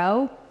companies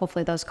grow.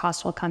 Hopefully those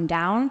costs will come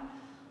down.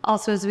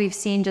 Also, as we've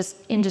seen just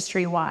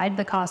industry-wide,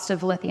 the cost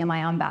of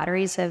lithium-ion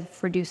batteries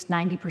have reduced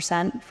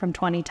 90% from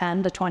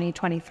 2010 to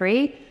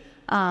 2023.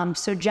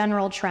 So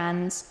general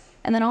trends.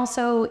 And then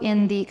also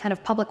in the kind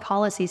of public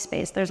policy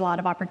space, there's a lot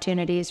of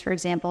opportunities. For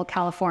example,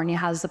 California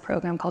has the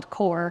program called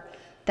CORE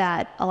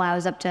that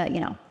allows up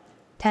to,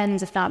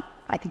 tens, if not,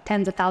 I think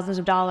tens of thousands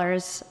of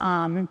dollars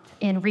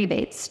in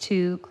rebates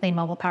to clean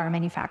mobile power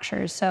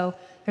manufacturers. So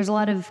there's a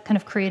lot of kind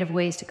of creative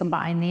ways to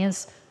combine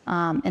these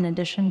in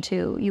addition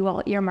to you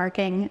all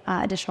earmarking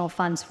additional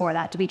funds for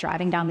that to be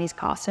driving down these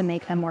costs and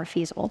make them more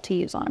feasible to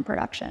use on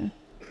production.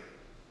 All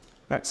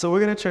right, so we're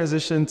going to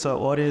transition to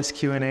audience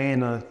Q&A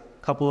in a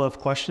couple of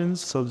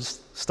questions. So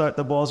just start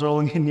the balls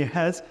rolling in your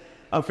heads.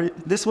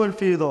 This one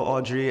for you though,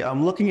 Audrey.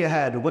 I'm looking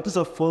ahead. What does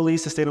a fully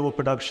sustainable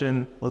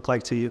production look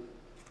like to you?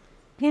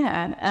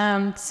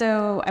 Yeah.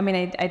 So, I mean,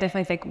 I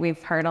definitely think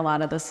we've heard a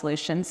lot of the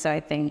solutions. So I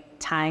think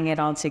tying it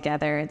all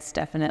together, it's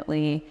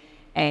definitely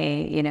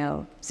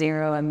a,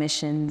 zero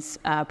emissions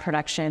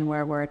production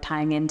where we're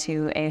tying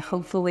into a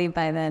hopefully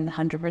by then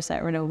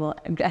 100% renewable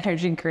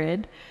energy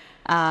grid.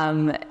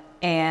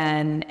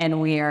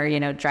 And we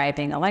are,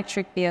 driving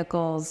electric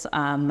vehicles.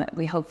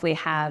 We hopefully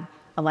have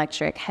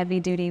electric heavy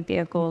duty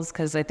vehicles,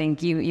 because I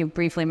think you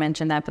briefly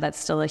mentioned that, but that's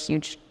still a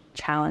huge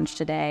challenge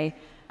today,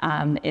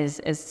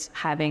 is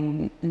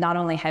having not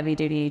only heavy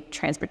duty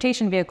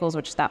transportation vehicles,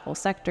 which that whole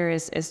sector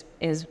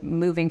is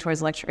moving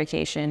towards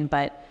electrification,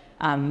 but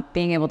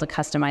being able to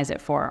customize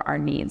it for our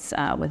needs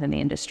within the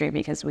industry,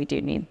 because we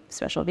do need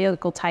special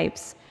vehicle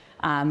types.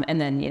 And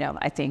then,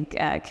 I think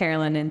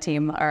Carolyn and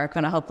team are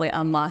going to hopefully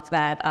unlock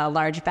that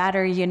large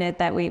battery unit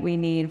that we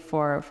need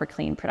for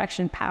clean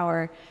production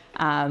power.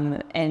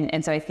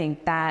 And so I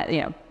think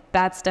that,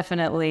 that's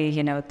definitely,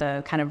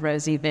 the kind of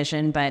rosy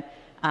vision. But,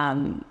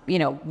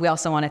 we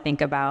also want to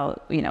think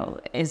about,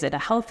 is it a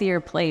healthier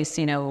place?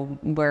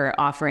 We're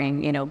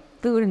offering,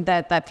 food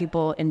that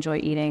people enjoy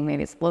eating.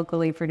 Maybe it's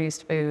locally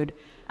produced food.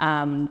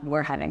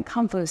 We're having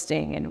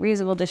composting and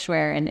reusable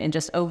dishware, and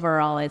just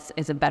overall,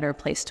 it's a better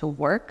place to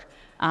work,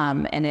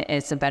 and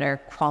it's a better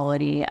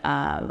quality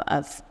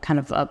of kind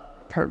of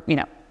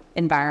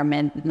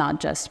environment,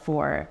 not just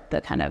for the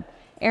kind of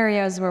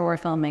areas where we're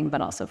filming, but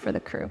also for the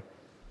crew.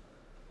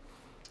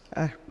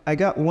 I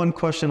got one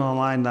question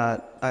online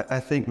that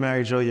I think,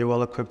 Mary Jo, you're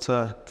well equipped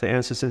to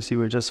answer, since you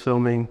were just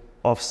filming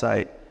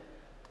offsite.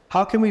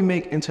 How can we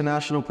make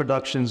international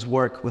productions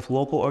work with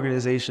local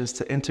organizations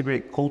to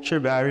integrate culture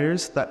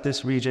barriers that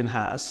this region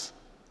has?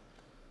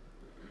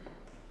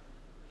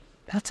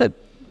 I'm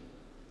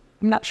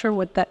not sure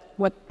what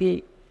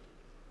the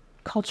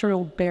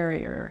cultural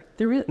barrier,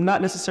 there is.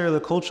 Not necessarily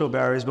the cultural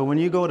barriers, but when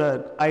you go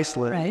to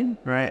Iceland,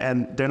 right,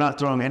 and they're not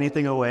throwing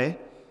anything away,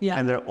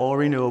 and they're all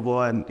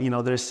renewable, and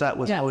they're set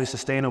with fully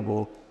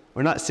sustainable.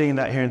 We're not seeing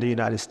that here in the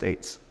United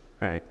States,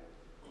 right?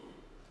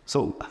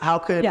 So how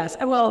could... Yes,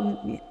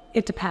 well,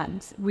 it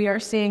depends. We are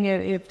seeing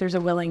it if there's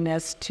a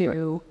willingness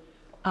to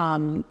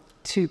work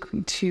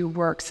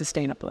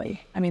sustainably.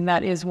 I mean,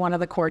 that is one of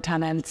the core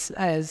tenets,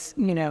 as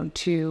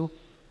to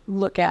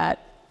look at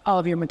all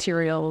of your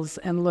materials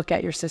and look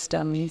at your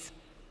systems,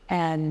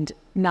 and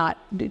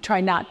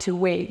try not to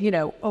wait,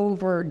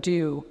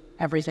 overdo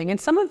everything. And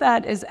some of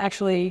that is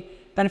actually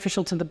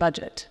beneficial to the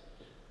budget.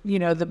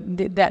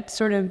 That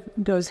sort of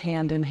goes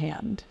hand in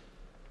hand.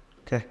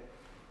 Okay,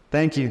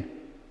 thank you.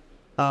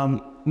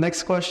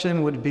 Next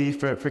question would be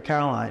for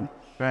Caroline,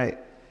 right?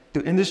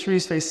 Do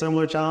industries face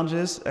similar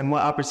challenges, and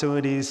what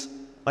opportunities,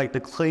 like the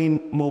clean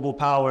mobile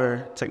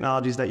power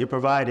technologies that you're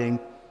providing,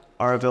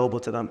 are available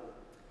to them?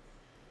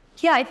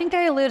 Yeah, I think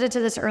I alluded to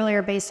this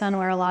earlier based on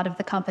where a lot of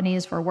the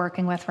companies we're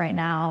working with right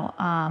now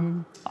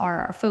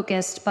are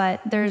focused, but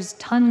there's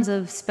tons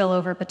of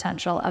spillover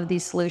potential of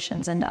these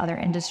solutions into other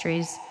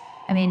industries.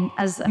 I mean,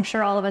 as I'm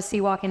sure all of us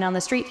see walking down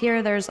the street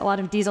here, there's a lot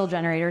of diesel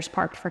generators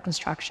parked for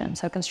construction.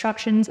 So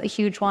construction's a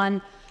huge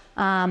one.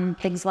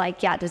 Things like,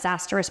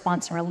 disaster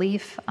response and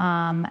relief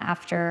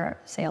after,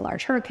 say, a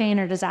large hurricane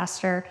or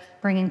disaster,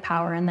 bringing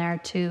power in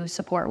there to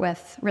support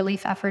with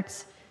relief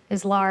efforts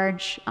is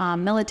large.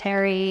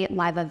 Military,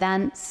 live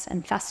events,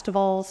 and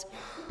festivals.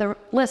 The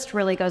list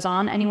really goes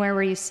on. Anywhere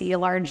where you see a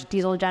large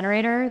diesel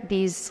generator,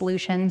 these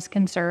solutions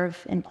can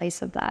serve in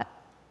place of that.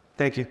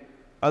 Thank you.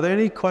 Are there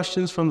any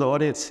questions from the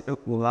audience? Oh,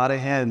 a lot of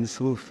hands.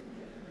 Oof.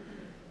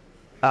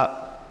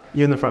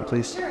 You in the front,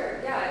 please.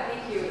 Sure, yeah,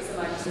 thank you so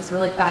much. This is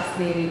really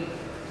fascinating.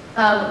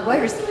 What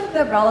are some of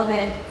the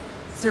relevant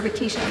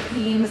certification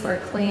themes or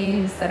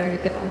claims that are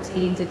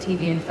contained to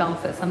TV and film?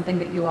 That's something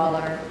that you all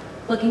are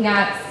looking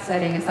at,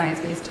 setting a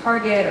science-based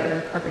target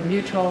or carbon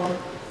neutral.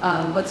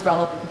 What's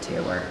relevant to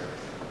your work?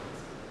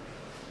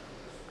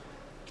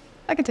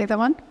 I can take that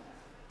one.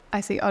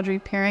 I see Audrey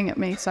peering at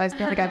me, so I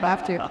feel like I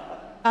have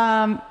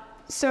to.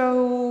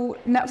 So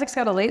Netflix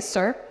got a late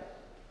start.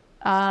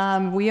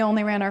 We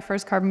only ran our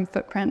first carbon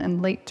footprint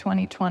in late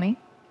 2020,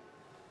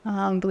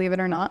 believe it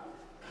or not.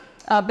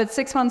 But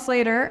 6 months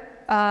later,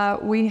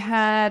 we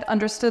had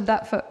understood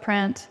that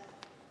footprint,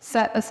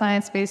 set a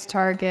science-based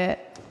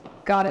target,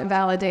 got it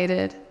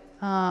validated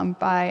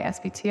by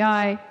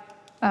SBTi.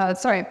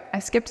 Sorry, I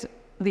skipped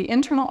the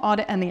internal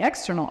audit and the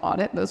external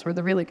audit. Those were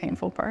the really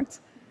painful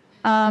parts.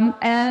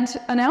 And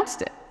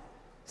announced it.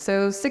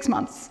 So 6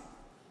 months,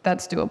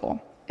 that's doable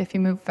if you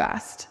move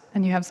fast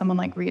and you have someone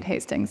like Reed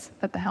Hastings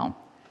at the helm,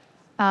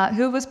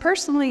 who was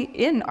personally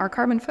in our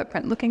carbon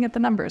footprint looking at the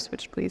numbers,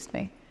 which pleased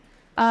me.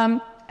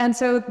 And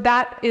so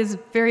that is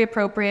very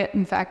appropriate.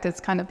 In fact, it's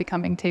kind of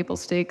becoming table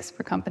stakes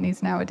for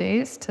companies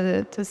nowadays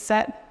to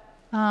set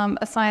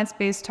a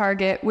science-based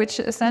target, which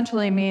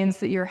essentially means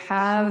that you're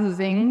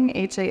halving,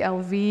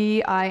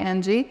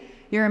 halving,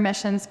 your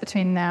emissions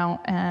between now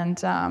and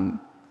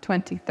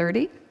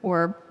 2030,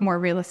 or more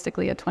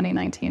realistically, a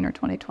 2019 or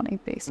 2020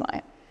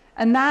 baseline.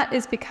 And that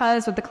is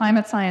because what the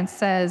climate science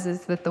says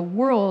is that the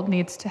world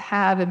needs to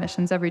have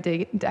emissions every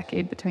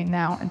decade between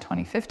now and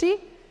 2050.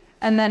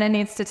 And then it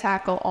needs to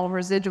tackle all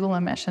residual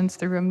emissions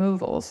through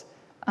removals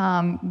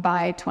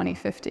by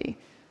 2050.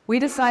 We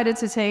decided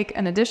to take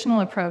an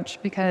additional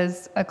approach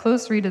because a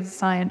close read of the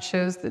science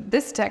shows that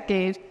this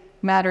decade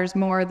matters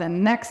more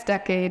than next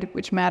decade,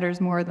 which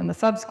matters more than the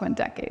subsequent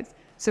decades.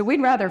 So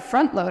we'd rather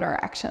front load our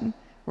action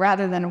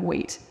rather than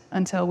wait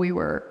until we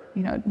were,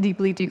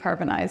 deeply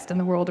decarbonized and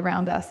the world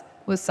around us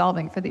was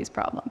solving for these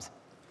problems.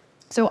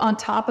 So on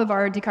top of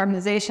our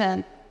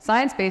decarbonization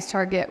science-based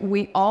target,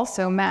 we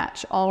also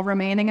match all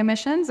remaining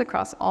emissions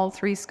across all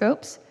 3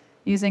 scopes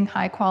using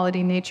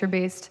high-quality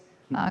nature-based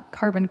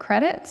carbon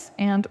credits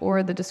and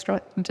or the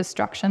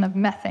destruction of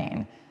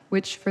methane,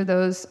 which for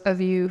those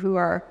of you who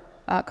are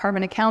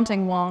carbon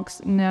accounting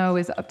wonks know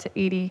is up to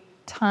 80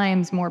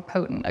 times more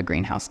potent a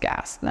greenhouse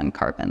gas than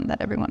carbon that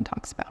everyone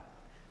talks about.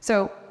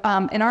 So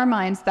in our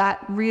minds,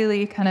 that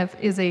really kind of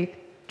is a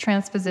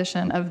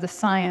transposition of the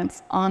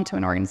science onto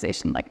an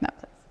organization like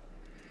Netflix.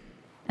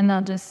 And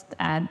I'll just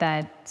add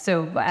that,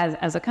 so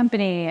as a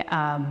company,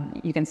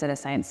 you can set a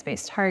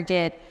science-based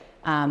target,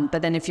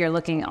 but then if you're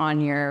looking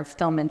on your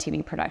film and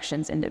TV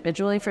productions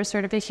individually for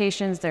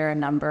certifications, there are a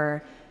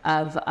number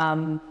of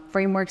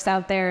frameworks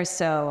out there.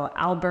 So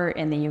Albert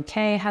in the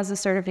UK has a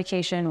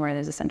certification where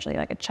there's essentially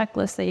like a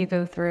checklist that you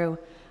go through.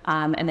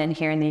 And then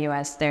here in the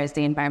US, there's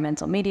the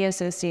Environmental Media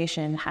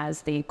Association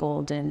has the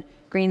Gold and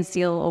Green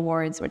Seal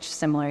Awards, which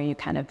similar, you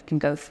kind of can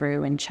go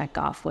through and check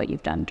off what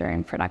you've done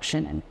during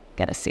production and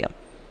get a seal.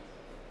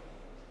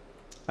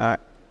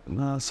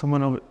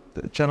 Someone over,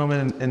 the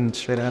gentleman in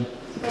straight ahead.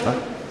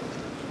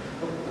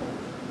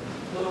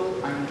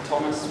 Hello, I'm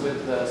Thomas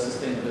with the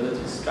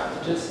Sustainability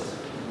Strategist.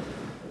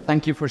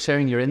 Thank you for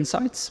sharing your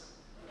insights.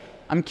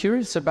 I'm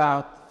curious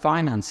about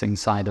financing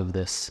side of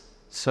this.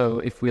 So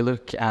if we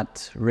look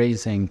at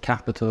raising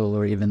capital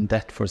or even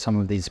debt for some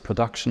of these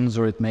productions,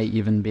 or it may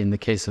even be in the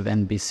case of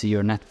NBC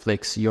or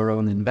Netflix, your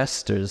own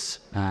investors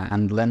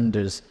and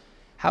lenders,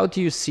 how do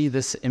you see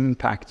this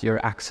impact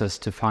your access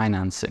to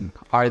financing?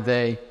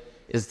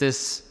 Is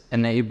this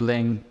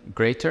enabling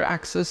greater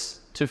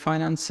access to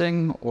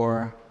financing,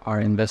 or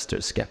are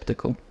investors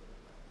skeptical?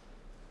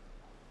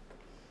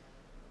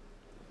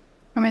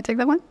 Want me to take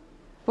that one?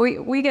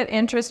 We get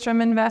interest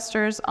from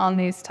investors on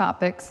these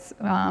topics.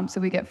 So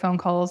we get phone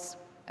calls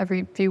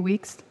every few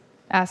weeks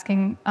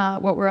asking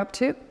what we're up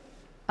to.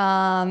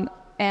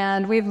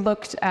 And we've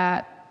looked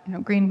at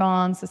green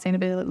bonds,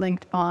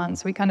 sustainability-linked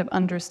bonds. We kind of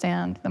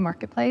understand the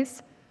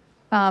marketplace.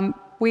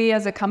 We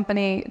as a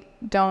company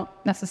don't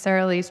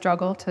necessarily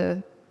struggle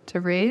to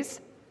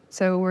raise.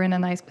 So we're in a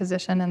nice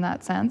position in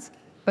that sense.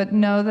 But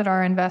know that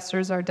our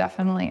investors are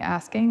definitely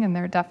asking, and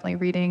they're definitely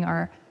reading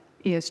our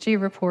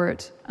ESG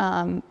report,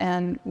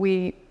 and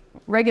we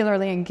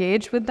regularly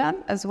engage with them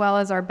as well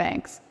as our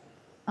banks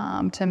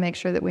to make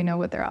sure that we know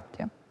what they're up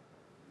to.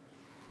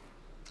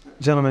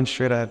 Gentleman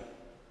straight ahead.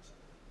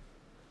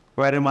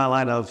 Right in my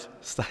line of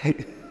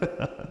sight.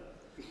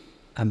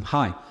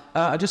 Hi.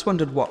 I just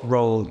wondered what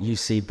role you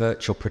see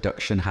virtual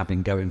production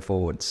having going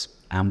forwards,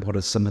 and what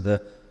are some of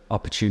the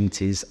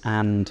opportunities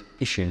and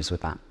issues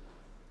with that?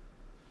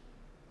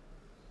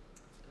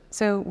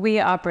 So we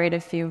operate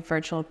a few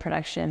virtual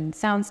production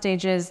sound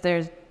stages.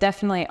 There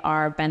definitely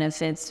are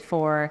benefits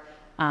for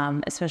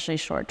especially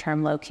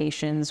short-term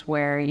locations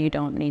where you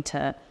don't need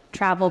to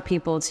travel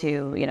people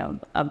to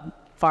a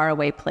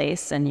faraway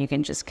place, and you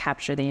can just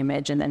capture the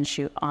image and then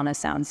shoot on a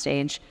sound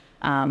stage,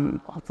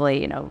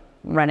 hopefully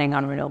running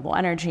on renewable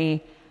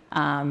energy.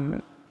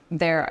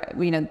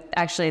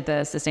 Actually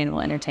the Sustainable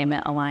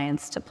Entertainment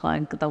Alliance, to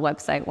plug the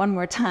website one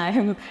more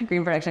time,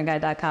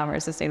 greenproductionguide.com or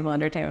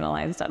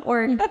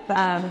sustainableentertainmentalliance.org,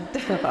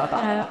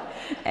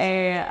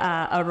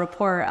 a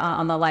report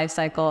on the life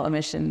cycle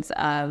emissions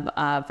of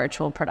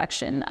virtual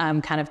production,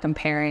 kind of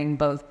comparing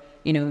both,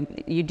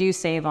 you do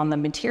save on the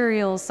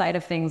materials side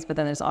of things, but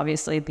then there's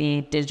obviously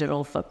the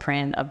digital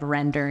footprint of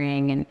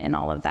rendering and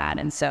all of that.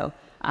 And so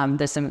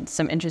there's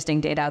some interesting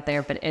data out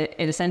there, but it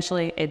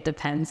essentially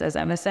depends, as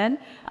Emma said,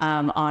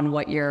 on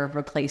what you're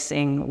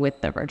replacing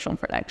with the virtual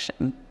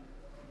production.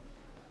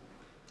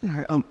 All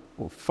right,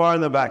 far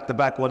in the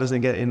back one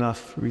doesn't get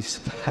enough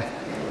respect.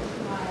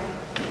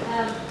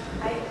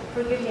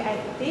 Forgive me, I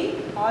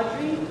think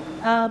Audrey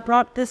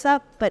brought this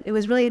up, but it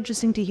was really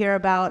interesting to hear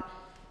about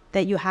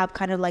that you have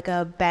kind of like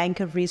a bank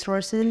of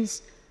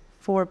resources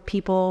for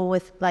people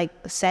with like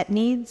set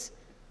needs.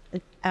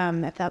 If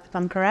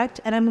I'm correct.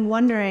 And I'm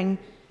wondering,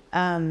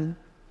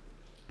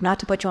 not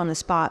to put you on the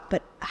spot,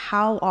 but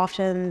how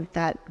often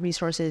that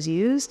resource is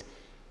used.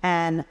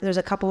 And there's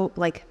a couple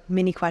like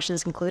mini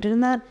questions included in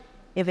that.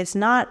 If it's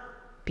not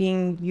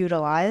being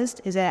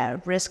utilized, is it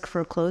at risk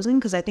for closing?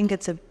 Because I think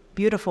it's a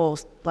beautiful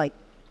like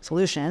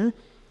solution.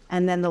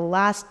 And then the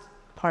last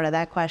part of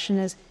that question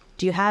is,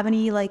 do you have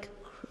any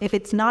if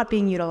it's not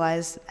being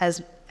utilized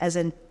as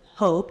in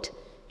hoped,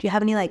 do you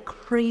have any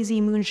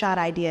crazy moonshot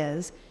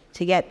ideas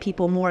to get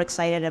people more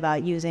excited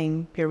about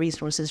using your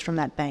resources from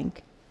that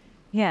bank?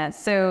 Yeah,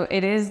 so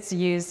it is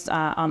used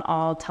on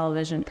all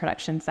television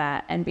productions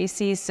at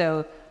NBC.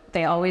 So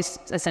they always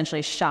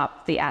essentially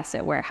shop the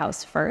asset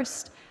warehouse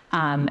first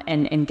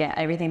and get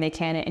everything they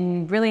can.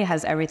 And really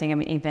has everything. I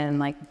mean, even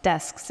like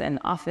desks and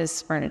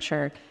office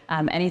furniture,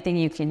 anything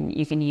you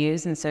can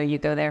use. And so you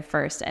go there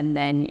first, and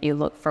then you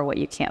look for what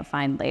you can't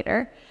find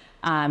later.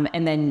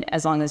 And then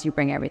as long as you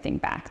bring everything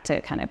back to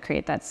kind of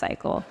create that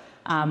cycle.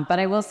 But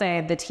I will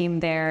say the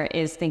team there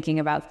is thinking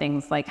about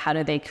things like how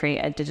do they create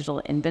a digital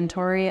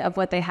inventory of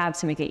what they have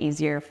to make it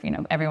easier. You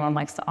know, everyone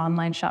likes to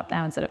online shop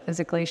now instead of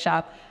physically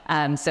shop.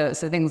 So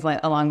things like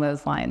along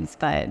those lines.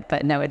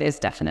 But no, it is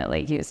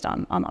definitely used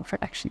on all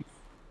production.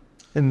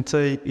 And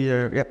so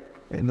you're,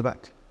 in the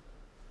back.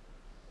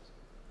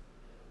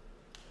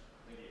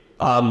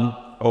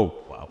 Oh,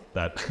 wow,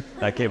 that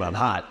came out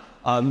hot.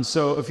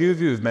 So a few of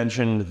you have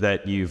mentioned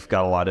that you've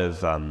got a lot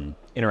of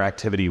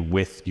interactivity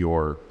with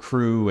your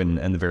crew and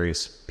the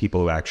various people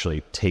who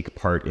actually take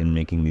part in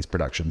making these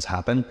productions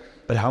happen.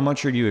 But how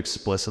much are you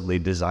explicitly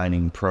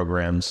designing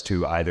programs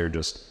to either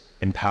just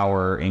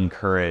empower,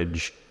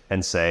 encourage,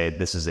 and say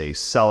this is a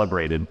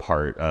celebrated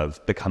part of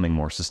becoming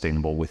more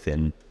sustainable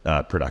within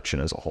production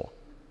as a whole?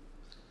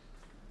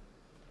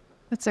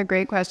 That's a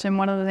great question.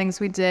 One of the things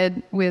we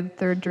did with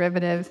Third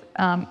Derivative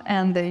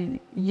and the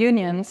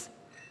unions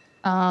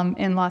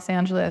in Los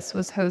Angeles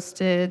was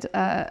hosted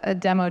a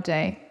demo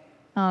day.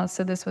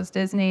 So this was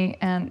Disney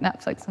and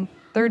Netflix and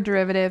Third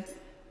Derivative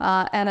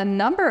and a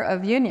number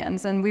of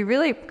unions. And we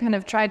really kind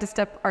of tried to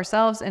step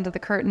ourselves into the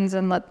curtains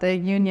and let the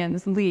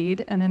unions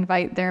lead and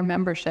invite their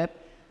membership.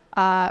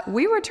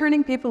 We were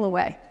turning people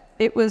away.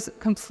 It was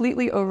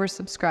completely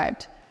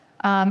oversubscribed.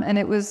 And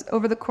it was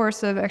over the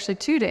course of actually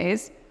 2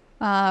 days.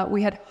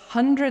 We had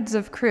hundreds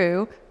of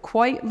crew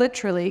quite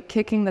literally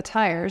kicking the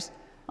tires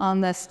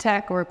on this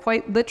tech, or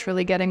quite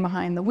literally getting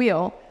behind the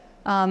wheel.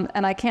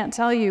 And I can't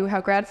tell you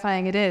how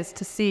gratifying it is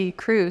to see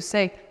crews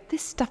say,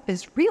 this stuff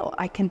is real,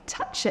 I can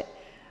touch it.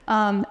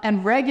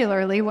 And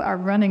regularly, our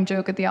running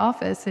joke at the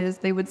office is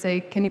they would say,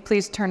 can you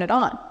please turn it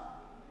on?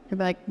 I'd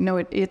be like, no,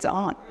 it's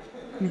on.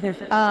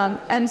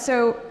 And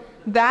so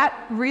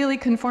that really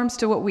conforms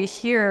to what we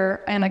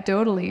hear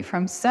anecdotally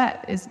from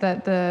set, is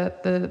that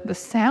the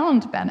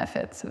sound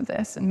benefits of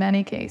this in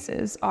many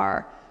cases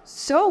are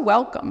so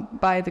welcome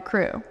by the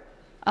crew.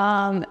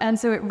 And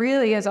so it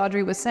really, as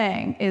Audrey was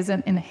saying, is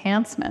an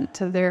enhancement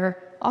to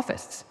their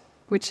office,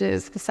 which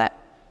is the set.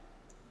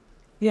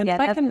 Yeah, if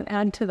I can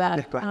add to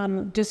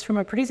that, just from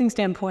a producing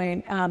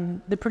standpoint,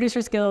 the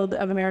Producers Guild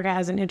of America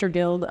has an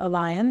inter-guild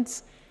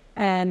alliance,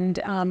 and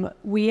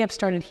we have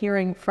started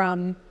hearing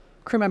from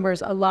crew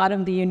members. A lot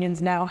of the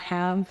unions now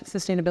have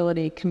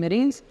sustainability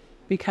committees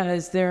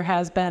because there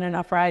has been an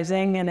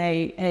uprising and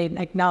an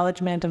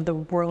acknowledgement of the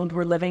world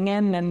we're living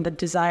in and the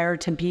desire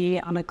to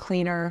be on a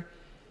cleaner,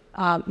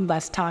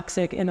 less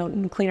toxic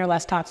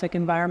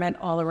environment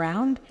all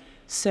around.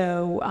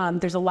 So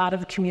there's a lot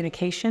of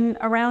communication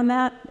around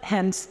that,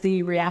 hence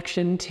the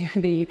reaction to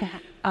the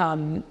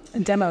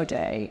demo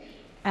day.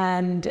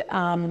 And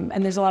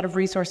there's a lot of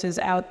resources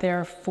out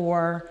there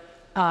for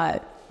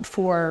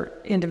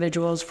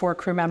individuals, for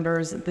crew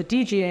members. The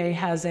DGA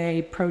has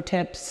a pro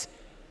tips,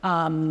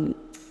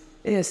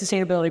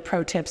 sustainability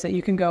pro tips that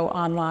you can go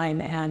online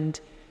and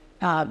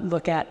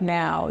look at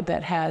now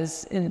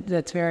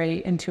that's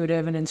very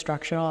intuitive and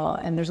instructional.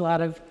 And there's a lot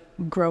of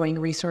growing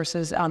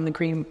resources on the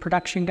Green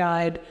Production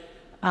Guide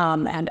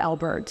and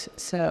Albert.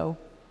 So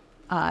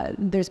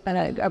there's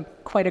been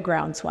quite a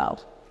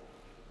groundswell.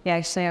 Yeah,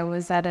 actually, I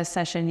was at a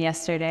session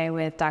yesterday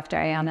with Dr.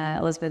 Ayanna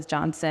Elizabeth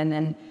Johnson,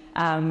 and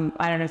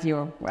I don't know if you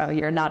were, well,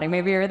 you're nodding,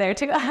 maybe you were there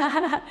too.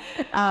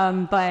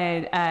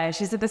 But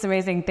she said this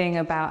amazing thing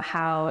about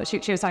how she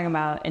was talking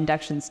about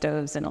induction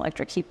stoves and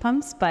electric heat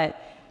pumps.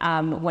 But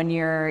when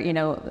you're,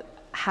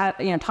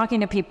 talking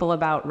to people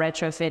about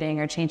retrofitting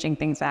or changing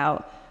things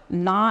out,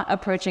 not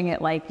approaching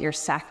it like you're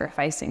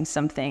sacrificing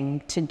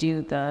something to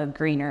do the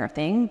greener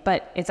thing,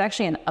 but it's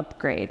actually an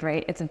upgrade,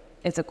 right?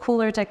 It's a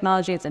cooler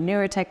technology, it's a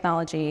newer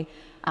technology,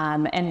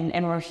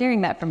 and we're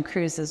hearing that from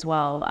crews as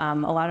well.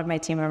 A lot of my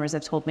team members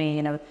have told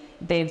me,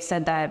 they've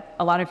said that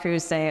a lot of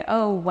crews say,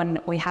 oh,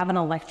 when we have an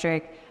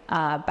electric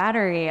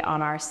battery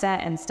on our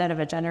set instead of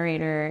a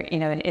generator,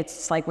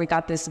 it's like we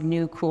got this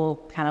new cool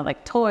kind of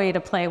like toy to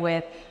play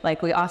with.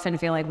 Like we often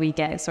feel like we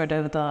get sort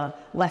of the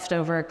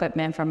leftover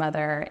equipment from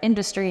other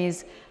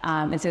industries,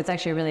 and so it's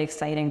actually a really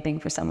exciting thing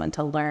for someone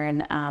to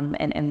learn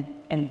and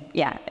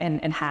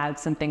have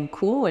something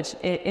cool. Which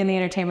in the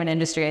entertainment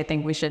industry, I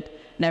think we should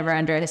never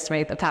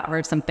underestimate the power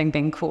of something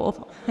being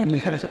cool.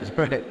 That's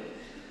right.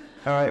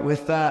 All right.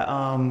 With that,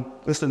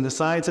 listen, the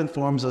science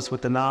informs us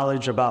with the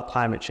knowledge about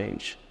climate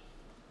change.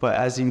 But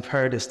as you've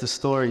heard, it's the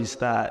stories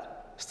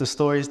that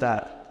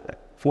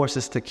force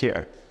us to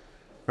care,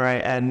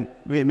 right? And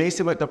it may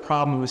seem like the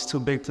problem is too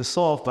big to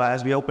solve, but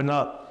as we open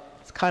up,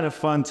 it's kind of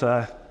fun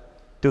to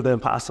do the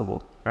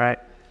impossible, right?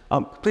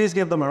 Please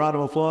give them a round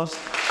of applause.